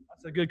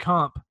 That's a good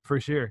comp for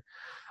sure.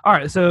 All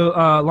right, so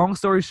long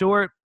story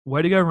short,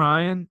 way to go,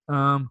 Ryan.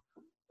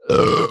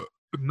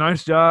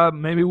 Nice job.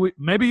 Maybe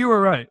you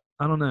were right.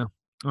 I don't know.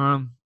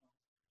 Long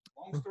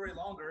story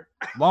longer.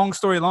 Long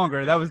story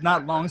longer. That was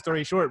not long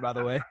story short, by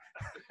the way.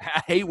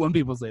 I hate when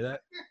people say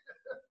that.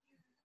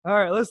 All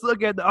right, let's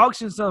look at the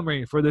auction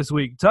summary for this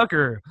week.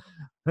 Tucker,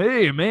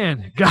 hey,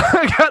 man,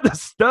 got the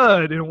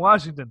stud in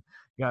Washington.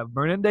 Got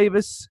Vernon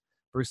Davis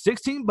for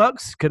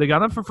 $16. Could have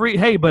got him for free.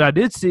 Hey, but I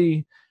did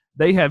see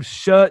they have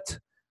shut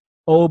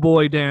old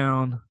boy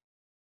down,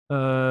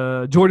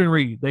 Jordan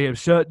Reed. They have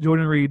shut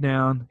Jordan Reed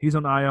down. He's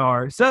on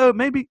IR. So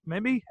maybe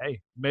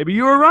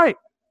you were right.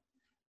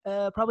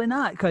 Probably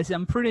not, because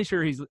I'm pretty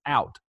sure he's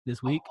out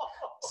this week.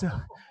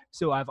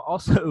 So I've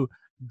also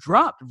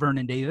dropped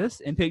Vernon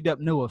Davis and picked up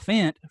Noah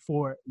Fant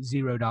for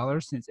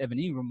 $0 since Evan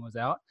Ingram was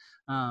out.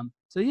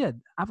 So yeah,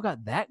 I've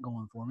got that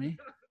going for me.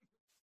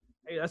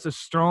 Hey, that's a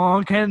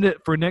strong candidate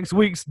for next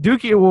week's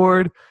Dookie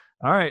Award.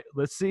 All right,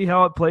 let's see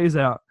how it plays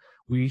out.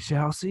 We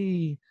shall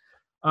see.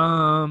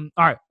 All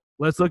right,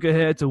 let's look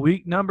ahead to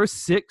week number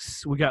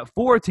 6. We got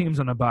 4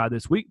 teams on a bye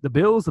this week. The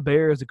Bills, the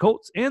Bears, the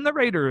Colts, and the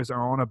Raiders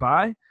are on a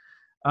bye.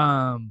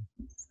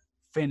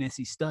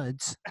 Fantasy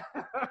studs.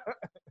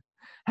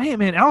 Hey,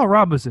 man, Allen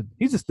Robinson,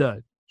 he's a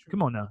stud.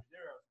 Come on now.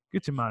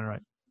 Get your mind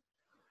right.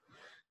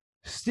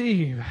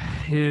 Steve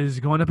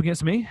is going up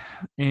against me,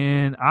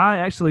 and I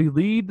actually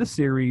lead the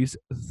series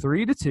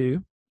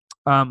 3-2.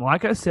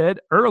 Like I said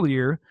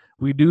earlier,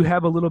 we do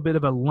have a little bit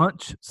of a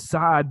lunch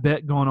side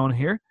bet going on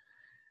here.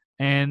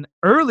 And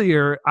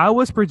earlier, I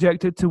was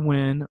projected to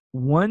win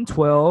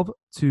 112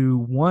 to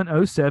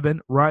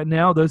 107. Right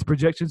now, those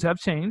projections have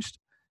changed.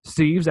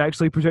 Steve's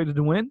actually projected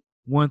to win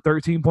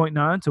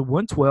 113.9 to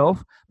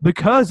 112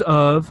 because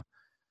of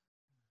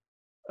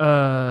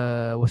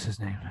what's his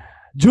name?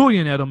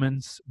 Julian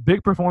Edelman's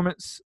big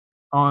performance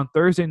on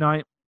Thursday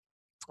night.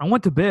 I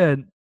went to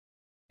bed,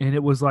 and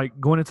it was like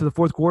going into the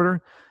fourth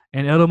quarter,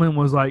 and Edelman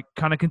was like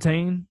kind of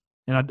contained,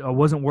 and I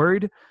wasn't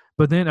worried.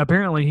 But then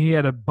apparently he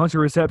had a bunch of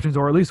receptions,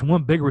 or at least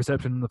one big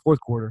reception in the fourth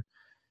quarter.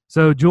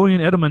 So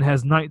Julian Edelman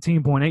has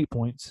 19.8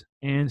 points,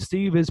 and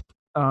Steve is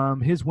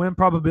his win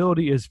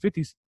probability is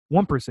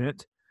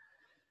 51%.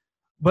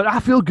 But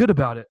I feel good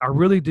about it. I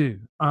really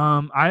do.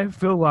 I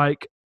feel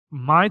like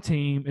my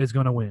team is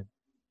going to win.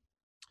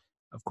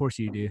 Of course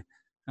you do.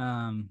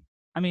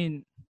 I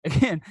mean,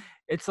 again,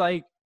 it's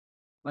like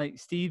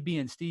Steve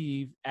being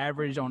Steve,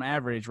 average on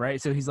average, right?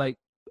 So he's like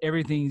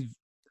everything's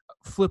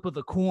flip of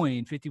the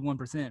coin,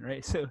 51%,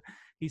 right? So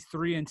he's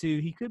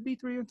 3-2. He could be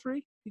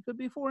 3-3. He could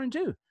be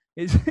 4-2.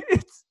 It's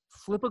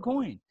flip a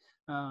coin.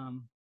 I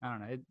don't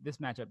know. This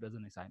matchup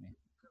doesn't excite me.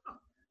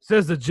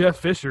 Says the Jeff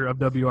Fisher of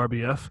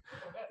WRBF.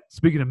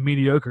 Speaking of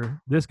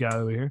mediocre, this guy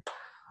over here.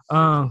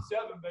 7,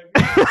 baby.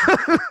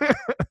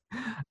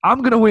 I'm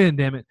going to win,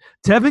 damn it.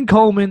 Tevin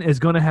Coleman is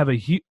going to have a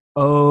huge –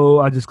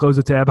 I just closed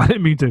the tab. I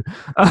didn't mean to.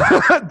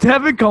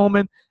 Tevin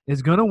Coleman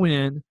is going to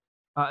win.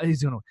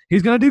 He's going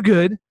to do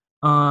good.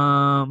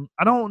 I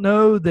don't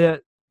know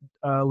that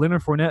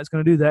Leonard Fournette's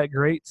going to do that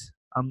great.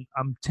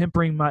 I'm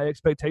tempering my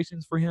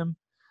expectations for him.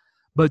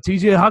 But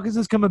T.J. Hawkins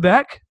is coming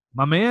back.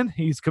 My man,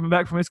 he's coming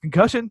back from his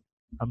concussion.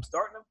 I'm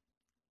starting him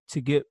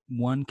to get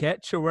one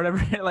catch or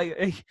whatever.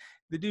 Like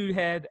the dude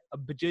had a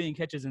bajillion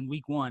catches in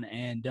week 1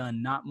 and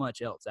done not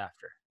much else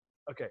after.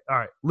 Okay, all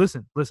right.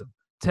 Listen.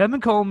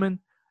 Tevin Coleman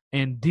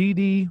and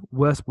D.D.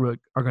 Westbrook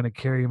are going to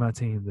carry my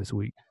team this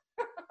week.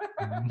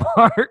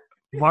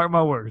 Mark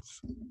my words.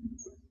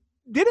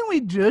 Didn't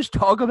we just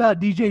talk about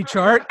DJ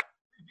Chark?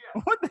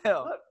 What the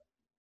hell?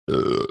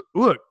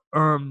 Look,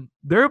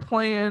 they're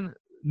playing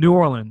New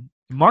Orleans.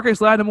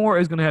 Marcus Lattimore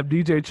is going to have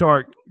DJ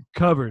Chark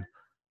covered.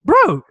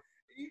 Bro,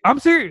 I'm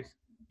serious.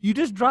 You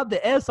just dropped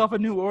the S off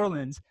of New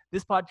Orleans.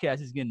 This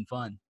podcast is getting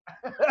fun.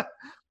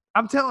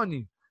 I'm telling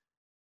you.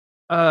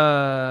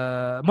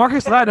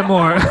 Marcus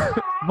Lattimore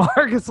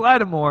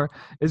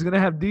is going to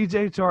have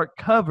DJ Chark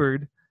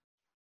covered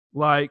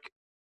like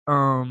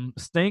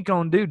stink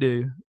on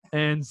doo-doo.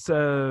 And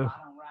so,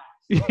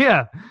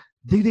 yeah,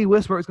 D.D.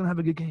 Whisper is going to have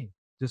a good game.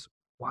 Just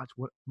watch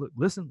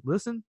listen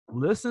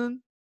to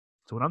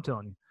what I'm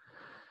telling you.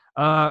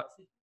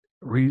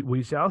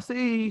 We shall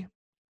see.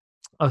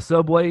 A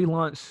Subway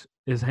lunch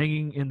is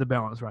hanging in the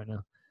balance right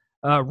now.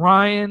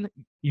 Ryan,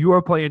 you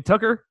are playing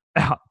Tucker.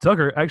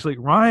 Tucker, actually,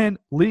 Ryan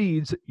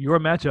leads your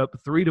matchup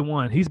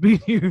 3-1. He's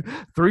beat you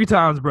 3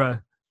 times, bro.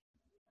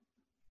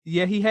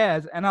 Yeah, he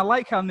has. And I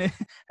like how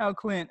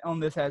Clint on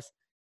this has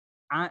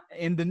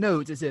in the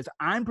notes, it says,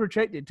 I'm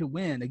projected to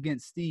win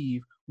against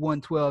Steve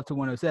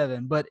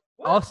 112-107. But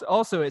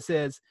also it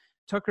says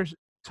Tucker,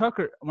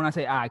 when I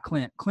say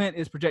Clint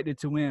is projected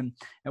to win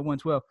at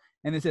 112.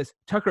 And it says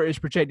Tucker is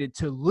projected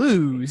to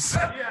lose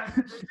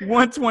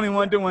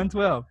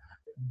 121-112.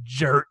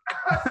 Jerk.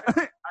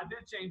 I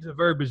did change the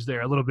verbiage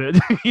there a little bit.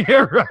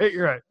 Yeah, right,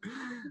 you're right.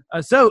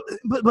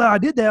 But I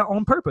did that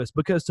on purpose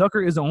because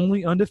Tucker is the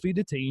only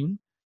undefeated team,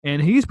 and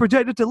he's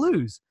projected to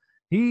lose.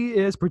 He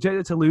is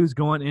projected to lose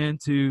going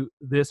into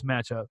this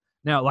matchup.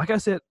 Now, like I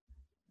said,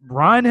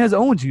 Ryan has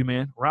owned you,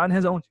 man. Ryan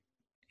has owned you.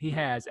 He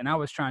has, and I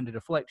was trying to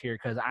deflect here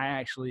because I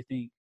actually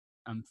think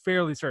I'm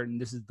fairly certain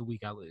this is the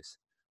week I lose.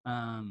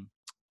 I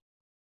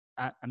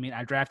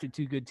I drafted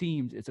 2 good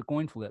teams. It's a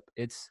coin flip.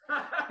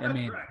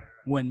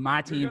 When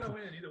my team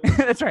 –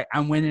 that's right.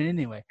 I'm winning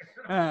anyway.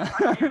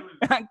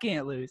 I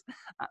can't lose.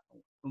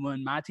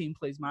 When my team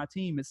plays my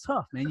team, it's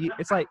tough, man.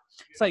 It's like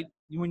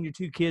when your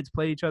 2 kids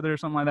play each other or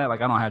something like that.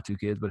 Like, I don't have 2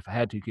 kids, but if I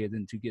had 2 kids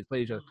and 2 kids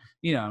play each other,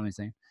 you know what I'm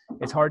saying?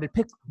 It's hard to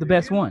pick the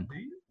best one.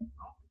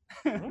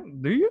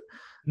 Do you?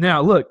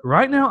 Now, look,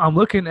 right now I'm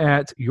looking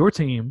at your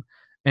team,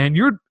 and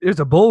it's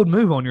a bold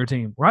move on your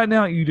team. Right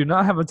now, you do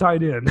not have a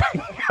tight end.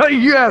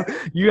 you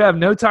have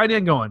no tight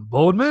end going.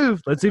 Bold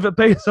move. Let's see if it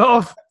pays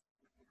off.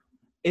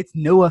 It's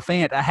Noah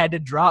Fant. I had to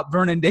drop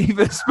Vernon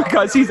Davis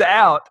because he's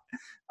out.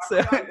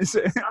 I forgot you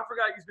spent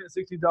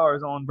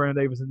 $60 on Vernon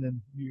Davis, and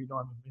then you don't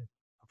have him.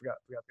 I forgot.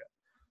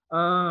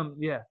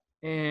 Yeah.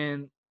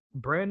 And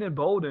Brandon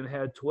Bolden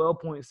had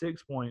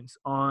 12.6 points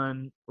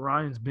on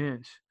Ryan's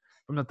bench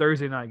from the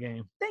Thursday night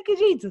game. Thank you,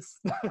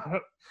 Jesus.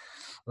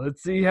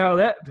 Let's see how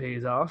that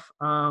pays off.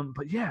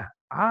 But yeah,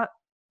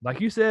 like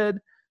you said,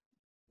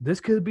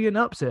 this could be an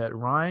upset.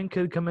 Ryan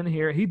could come in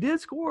here. He did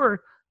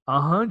score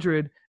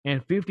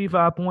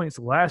 155 points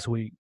last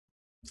week.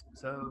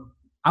 So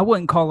I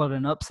wouldn't call it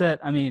an upset.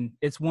 I mean,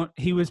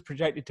 he was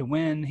projected to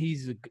win.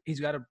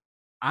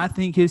 I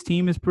think his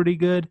team is pretty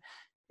good.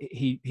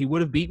 He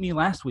would have beat me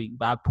last week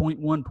by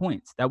 0.1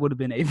 points. That would have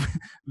been a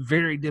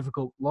very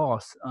difficult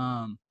loss.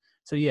 I'm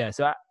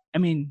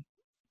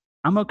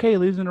okay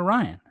losing to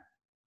Ryan.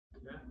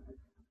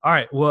 All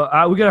right.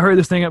 Well, we got to hurry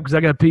this thing up because I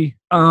got to pee.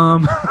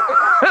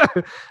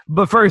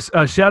 But first,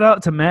 shout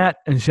out to Matt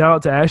and shout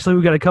out to Ashley.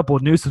 We got a couple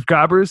of new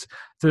subscribers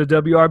to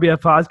the WRBF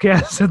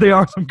podcast. So they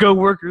are some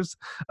coworkers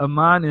of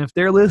mine. And if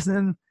they're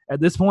listening at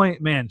this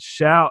point, man,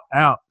 shout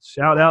out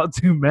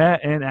to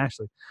Matt and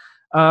Ashley.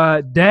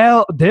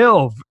 Dal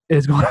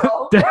is going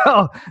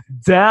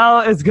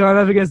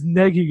up against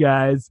Nick, you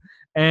guys,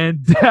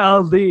 and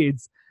Dal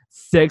leads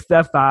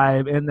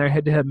 6-5 in their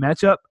head-to-head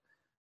matchup,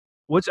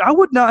 which I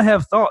would not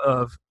have thought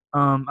of.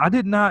 I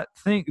did not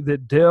think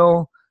that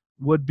Dale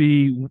would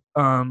be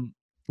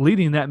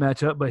leading that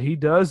matchup, but he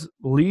does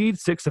lead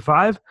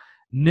 6-5.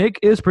 Nick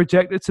is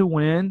projected to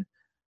win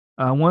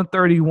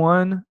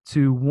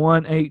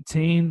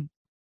 131-118.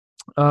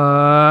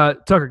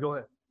 Tucker, go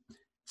ahead.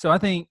 So I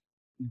think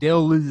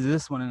Dale loses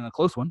this one in a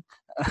close one,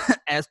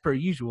 as per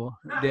usual.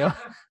 Dale,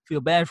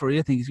 feel bad for you.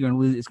 I think he's going to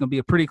lose. It's going to be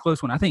a pretty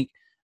close one. I think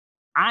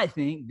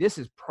this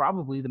is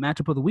probably the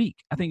matchup of the week.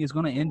 I think it's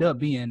going to end up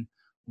being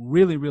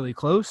really, really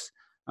close.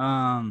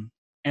 And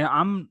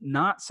I'm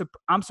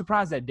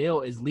surprised that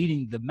Dale is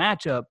leading the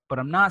matchup, but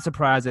I'm not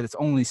surprised that it's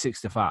only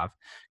 6-5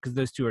 because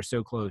those two are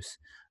so close.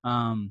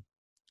 And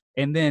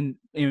then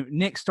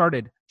Nick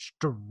started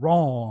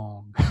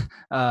strong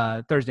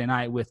Thursday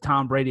night with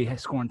Tom Brady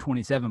scoring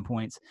 27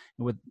 points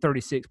and with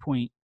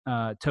 36-point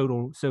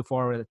total so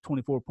far with a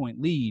 24-point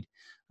lead.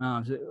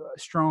 So a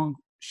strong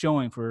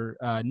showing for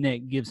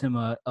Nick gives him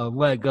a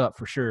leg up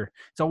for sure.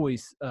 It's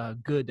always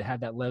good to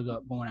have that leg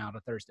up going out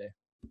of Thursday.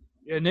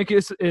 Yeah, Nick he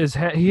has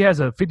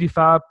a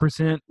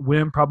 55%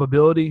 win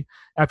probability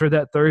after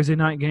that Thursday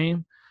night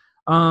game.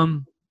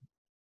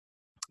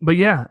 But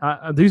yeah,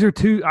 these are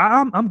two.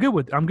 I'm good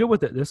with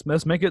it.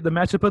 Let's make it the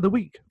matchup of the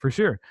week for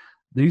sure.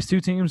 These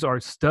two teams are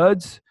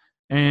studs,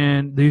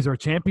 and these are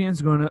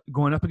champions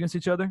going up against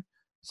each other.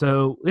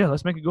 So yeah,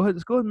 let's make it.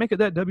 Let's go ahead and make it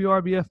that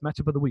WRBF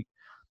matchup of the week.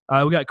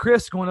 We got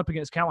Chris going up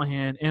against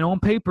Callahan, and on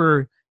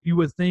paper, you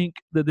would think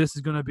that this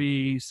is going to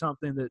be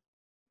something that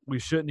we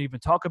shouldn't even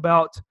talk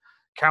about.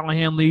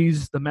 Callahan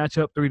leads the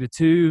matchup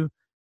 3-2.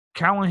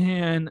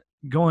 Callahan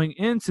going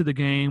into the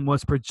game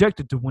was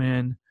projected to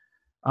win,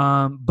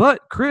 but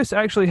Chris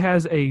actually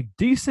has a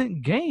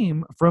decent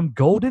game from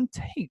Golden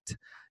Tate.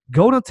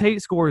 Golden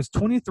Tate scores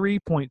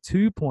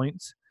 23.2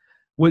 points,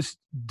 which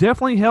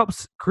definitely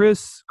helps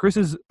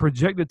Chris's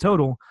projected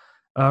total.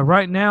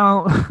 Right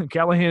now,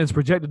 Callahan is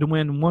projected to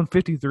win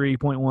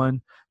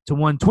 153.1 to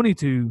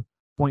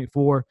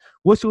 122.4,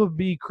 which will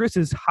be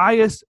Chris's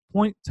highest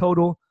point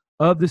total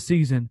of the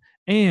season.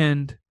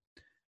 And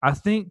I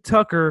think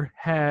Tucker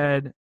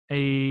had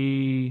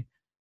a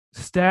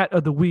stat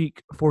of the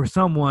week for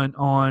someone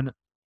on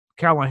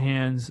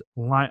Callahan's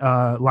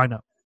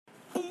lineup.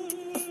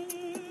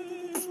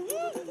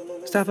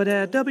 Stop for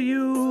that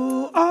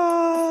WRBF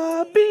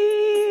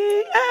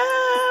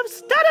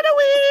stat of the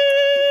week.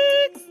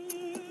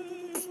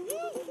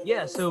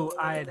 Yeah, so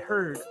I had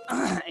heard,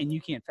 and you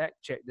can't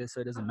fact check this,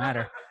 so it doesn't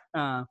matter.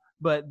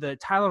 But the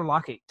Tyler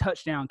Lockett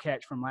touchdown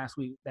catch from last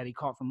week that he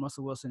caught from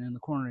Russell Wilson in the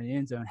corner of the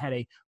end zone had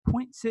a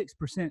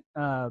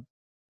 0.6%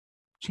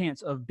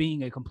 chance of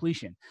being a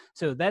completion.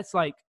 So that's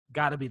like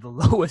got to be the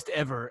lowest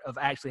ever of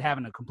actually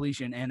having a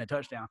completion and a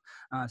touchdown.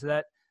 So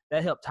that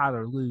helped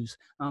Tyler lose.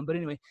 But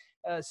anyway,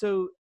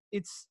 so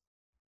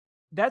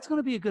that's going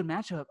to be a good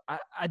matchup.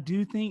 I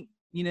do think,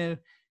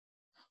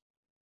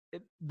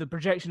 the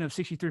projection of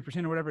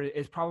 63% or whatever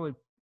is probably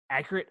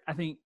accurate. I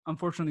think,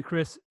 unfortunately,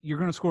 Chris, you're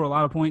going to score a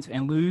lot of points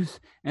and lose,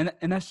 and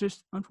that's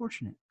just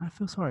unfortunate. I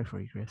feel sorry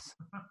for you, Chris.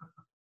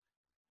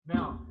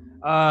 Now,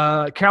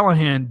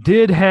 Callahan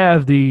did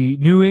have the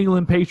New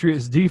England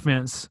Patriots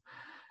defense,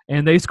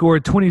 and they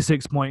scored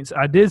 26 points.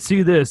 I did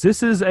see this.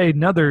 This is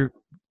another,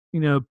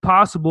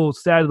 possible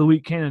stat of the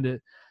week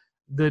candidate.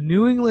 The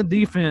New England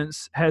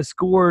defense has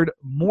scored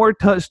more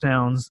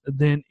touchdowns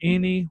than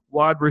any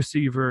wide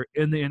receiver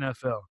in the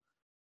NFL.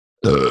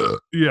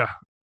 Yeah,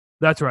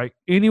 that's right.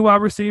 Any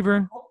wide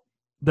receiver,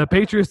 the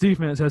Patriots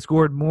defense has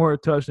scored more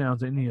touchdowns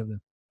than any of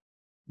them.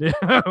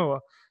 Yeah,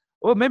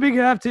 well, maybe you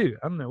can have two.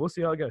 I don't know. We'll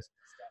see how it goes.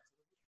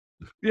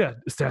 Yeah,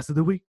 stats of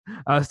the week.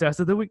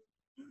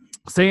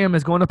 Sam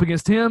is going up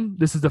against Tim.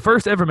 This is the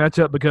first ever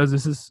matchup because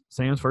this is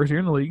Sam's first year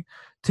in the league.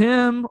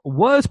 Tim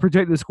was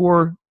projected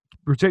to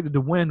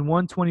win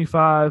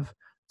 125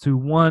 to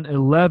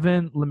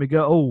 111. Let me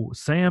go. Oh,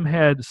 Sam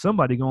had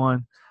somebody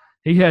going.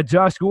 He had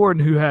Josh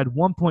Gordon, who had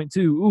 1.2.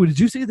 Ooh, did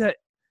you see that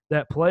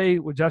play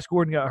where Josh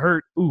Gordon got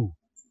hurt? Ooh.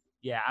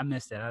 Yeah, I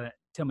missed that.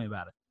 Tell me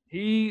about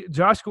it.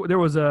 There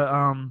was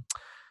a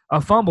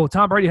fumble.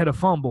 Tom Brady had a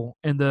fumble,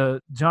 and the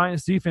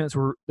Giants defense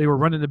were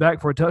running it back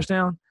for a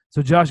touchdown.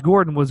 So Josh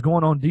Gordon was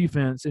going on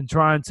defense and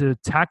trying to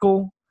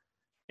tackle.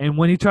 And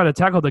when he tried to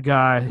tackle the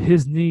guy,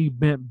 his knee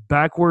bent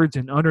backwards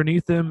and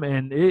underneath him,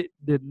 and it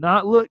did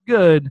not look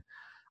good.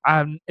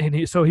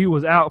 So he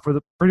was out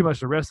for pretty much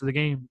the rest of the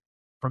game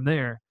from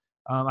there.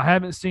 I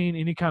haven't seen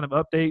any kind of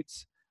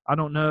updates. I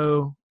don't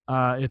know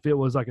if it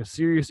was like a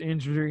serious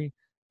injury,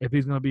 if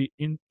he's going to be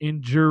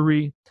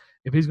injury,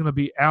 if he's going to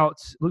be out.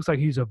 It looks like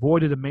he's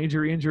avoided a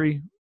major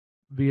injury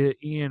via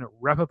Ian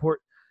Rappaport.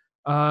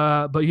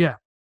 But yeah,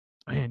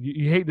 man,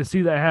 you hate to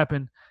see that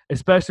happen,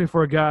 especially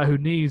for a guy who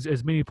needs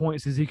as many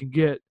points as he can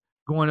get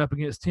going up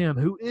against Tim,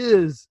 who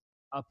is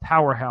a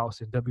powerhouse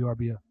in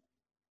WRBF.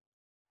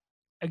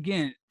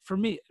 Again, for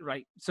me,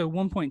 right, so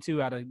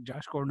 1.2 out of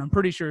Josh Gordon. I'm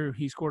pretty sure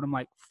he scored him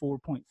like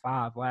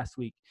 4.5 last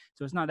week.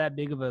 So it's not that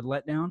big of a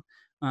letdown.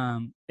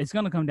 It's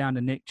going to come down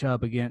to Nick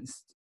Chubb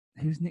against –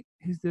 who's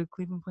the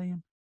Cleveland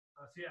playing?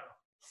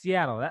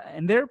 Seattle.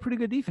 And they're a pretty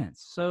good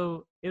defense.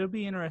 So it'll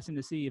be interesting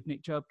to see if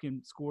Nick Chubb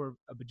can score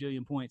a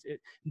bajillion points.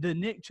 The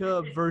Nick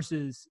Chubb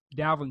versus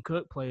Dalvin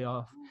Cook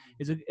playoff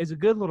is a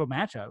good little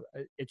matchup.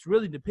 It's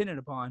really dependent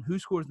upon who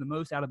scores the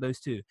most out of those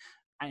two.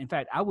 In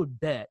fact, I would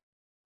bet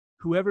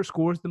whoever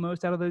scores the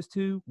most out of those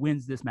two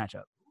wins this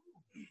matchup.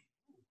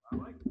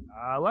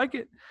 I like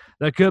it.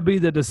 That could be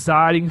the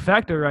deciding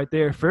factor right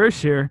there, fair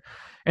share.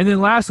 And then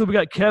lastly, we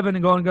got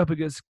Kevin going up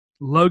against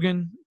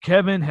Logan.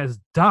 Kevin has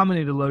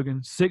dominated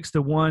Logan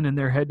 6-1 in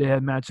their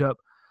head-to-head matchup.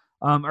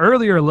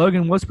 Earlier,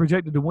 Logan was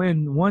projected to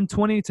win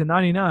 120 to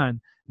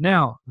 99.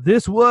 Now,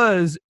 this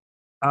was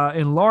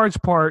in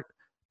large part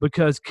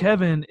because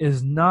Kevin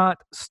is not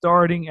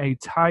starting a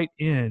tight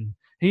end.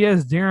 He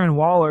has Darren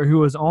Waller,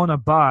 who is on a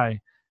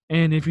bye.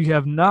 And if you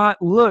have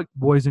not looked,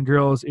 boys and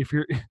girls,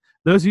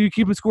 those of you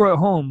keeping score at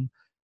home,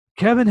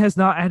 Kevin has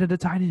not added a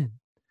tight end.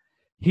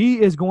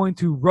 He is going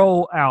to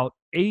roll out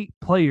 8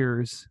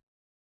 players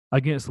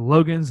against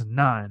Logan's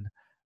 9.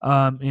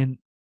 And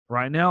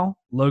right now,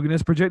 Logan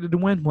is projected to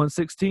win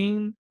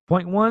 116.1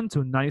 to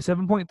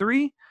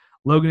 97.3.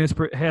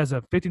 Logan has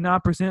a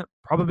 59%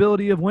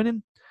 probability of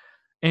winning.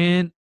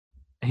 And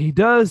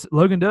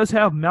Logan does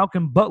have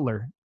Malcolm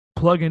Butler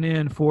plugging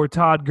in for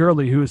Todd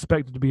Gurley, who is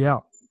expected to be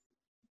out.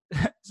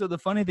 So the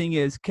funny thing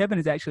is, Kevin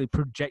is actually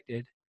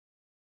projected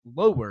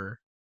lower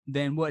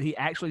than what he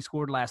actually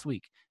scored last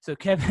week. So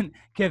Kevin,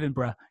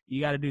 bro, you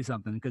got to do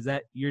something because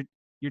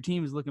your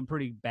team is looking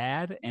pretty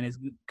bad and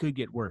could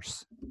get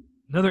worse.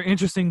 Another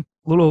interesting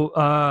little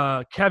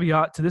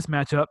caveat to this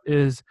matchup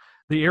is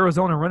the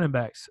Arizona running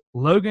backs.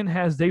 Logan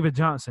has David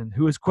Johnson,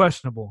 who is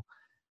questionable.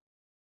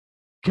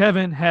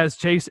 Kevin has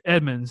Chase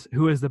Edmonds,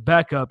 who is the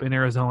backup in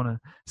Arizona.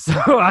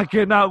 So I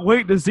cannot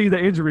wait to see the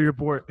injury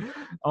report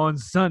on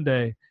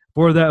Sunday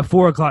for that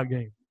 4 o'clock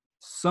game.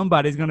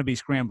 Somebody's going to be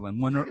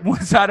scrambling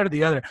one side or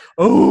the other.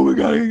 Oh, we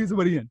got to get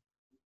somebody in.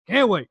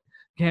 Can't wait.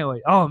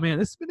 Oh, man,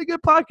 this has been a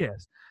good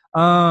podcast.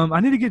 I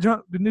need to get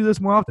drunk to do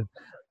this more often.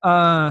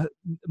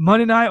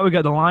 Monday night, we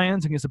got the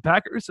Lions against the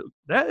Packers. So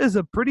that is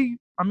a pretty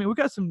 – I mean, we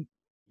got some,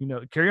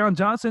 Kerryon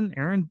Johnson,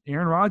 Aaron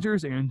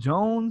Rodgers, Aaron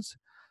Jones,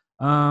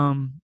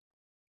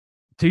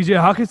 TJ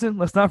Hawkinson.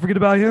 Let's not forget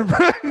about him.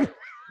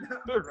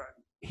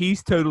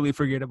 He's totally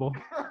forgettable.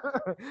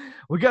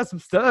 We got some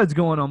studs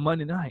going on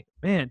Monday night.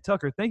 Man,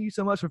 Tucker, thank you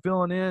so much for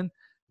filling in.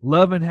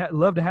 Love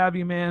to have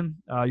you, man.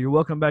 You're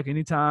welcome back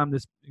anytime.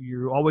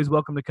 You're always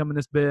welcome to come in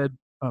this bed.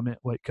 Come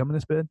in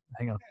this bed?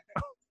 Hang on.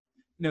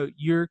 No,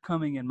 you're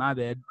coming in my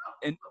bed.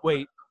 And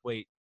wait.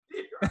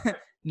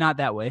 Not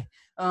that way.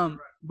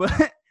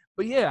 But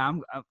yeah,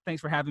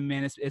 thanks for having me,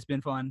 man. It's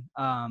been fun.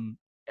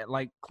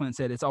 Like Clint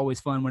said, it's always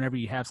fun whenever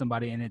you have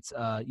somebody and it's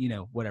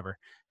whatever.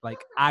 Like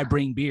I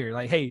bring beer.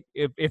 Like, hey,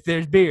 if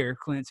there's beer,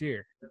 Clint's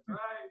here. That's right,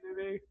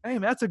 baby. Hey,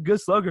 man, that's a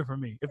good slogan for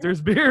me. If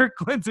there's beer,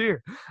 Clint's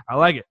here. I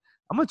like it.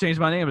 I'm gonna change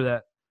my name to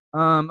that.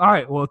 All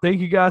right. Well,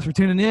 thank you guys for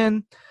tuning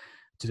in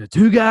to the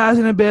Two Guys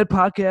in a Bed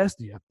podcast,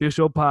 the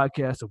official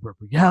podcast of where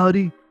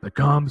reality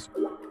becomes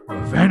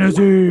a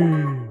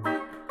fantasy.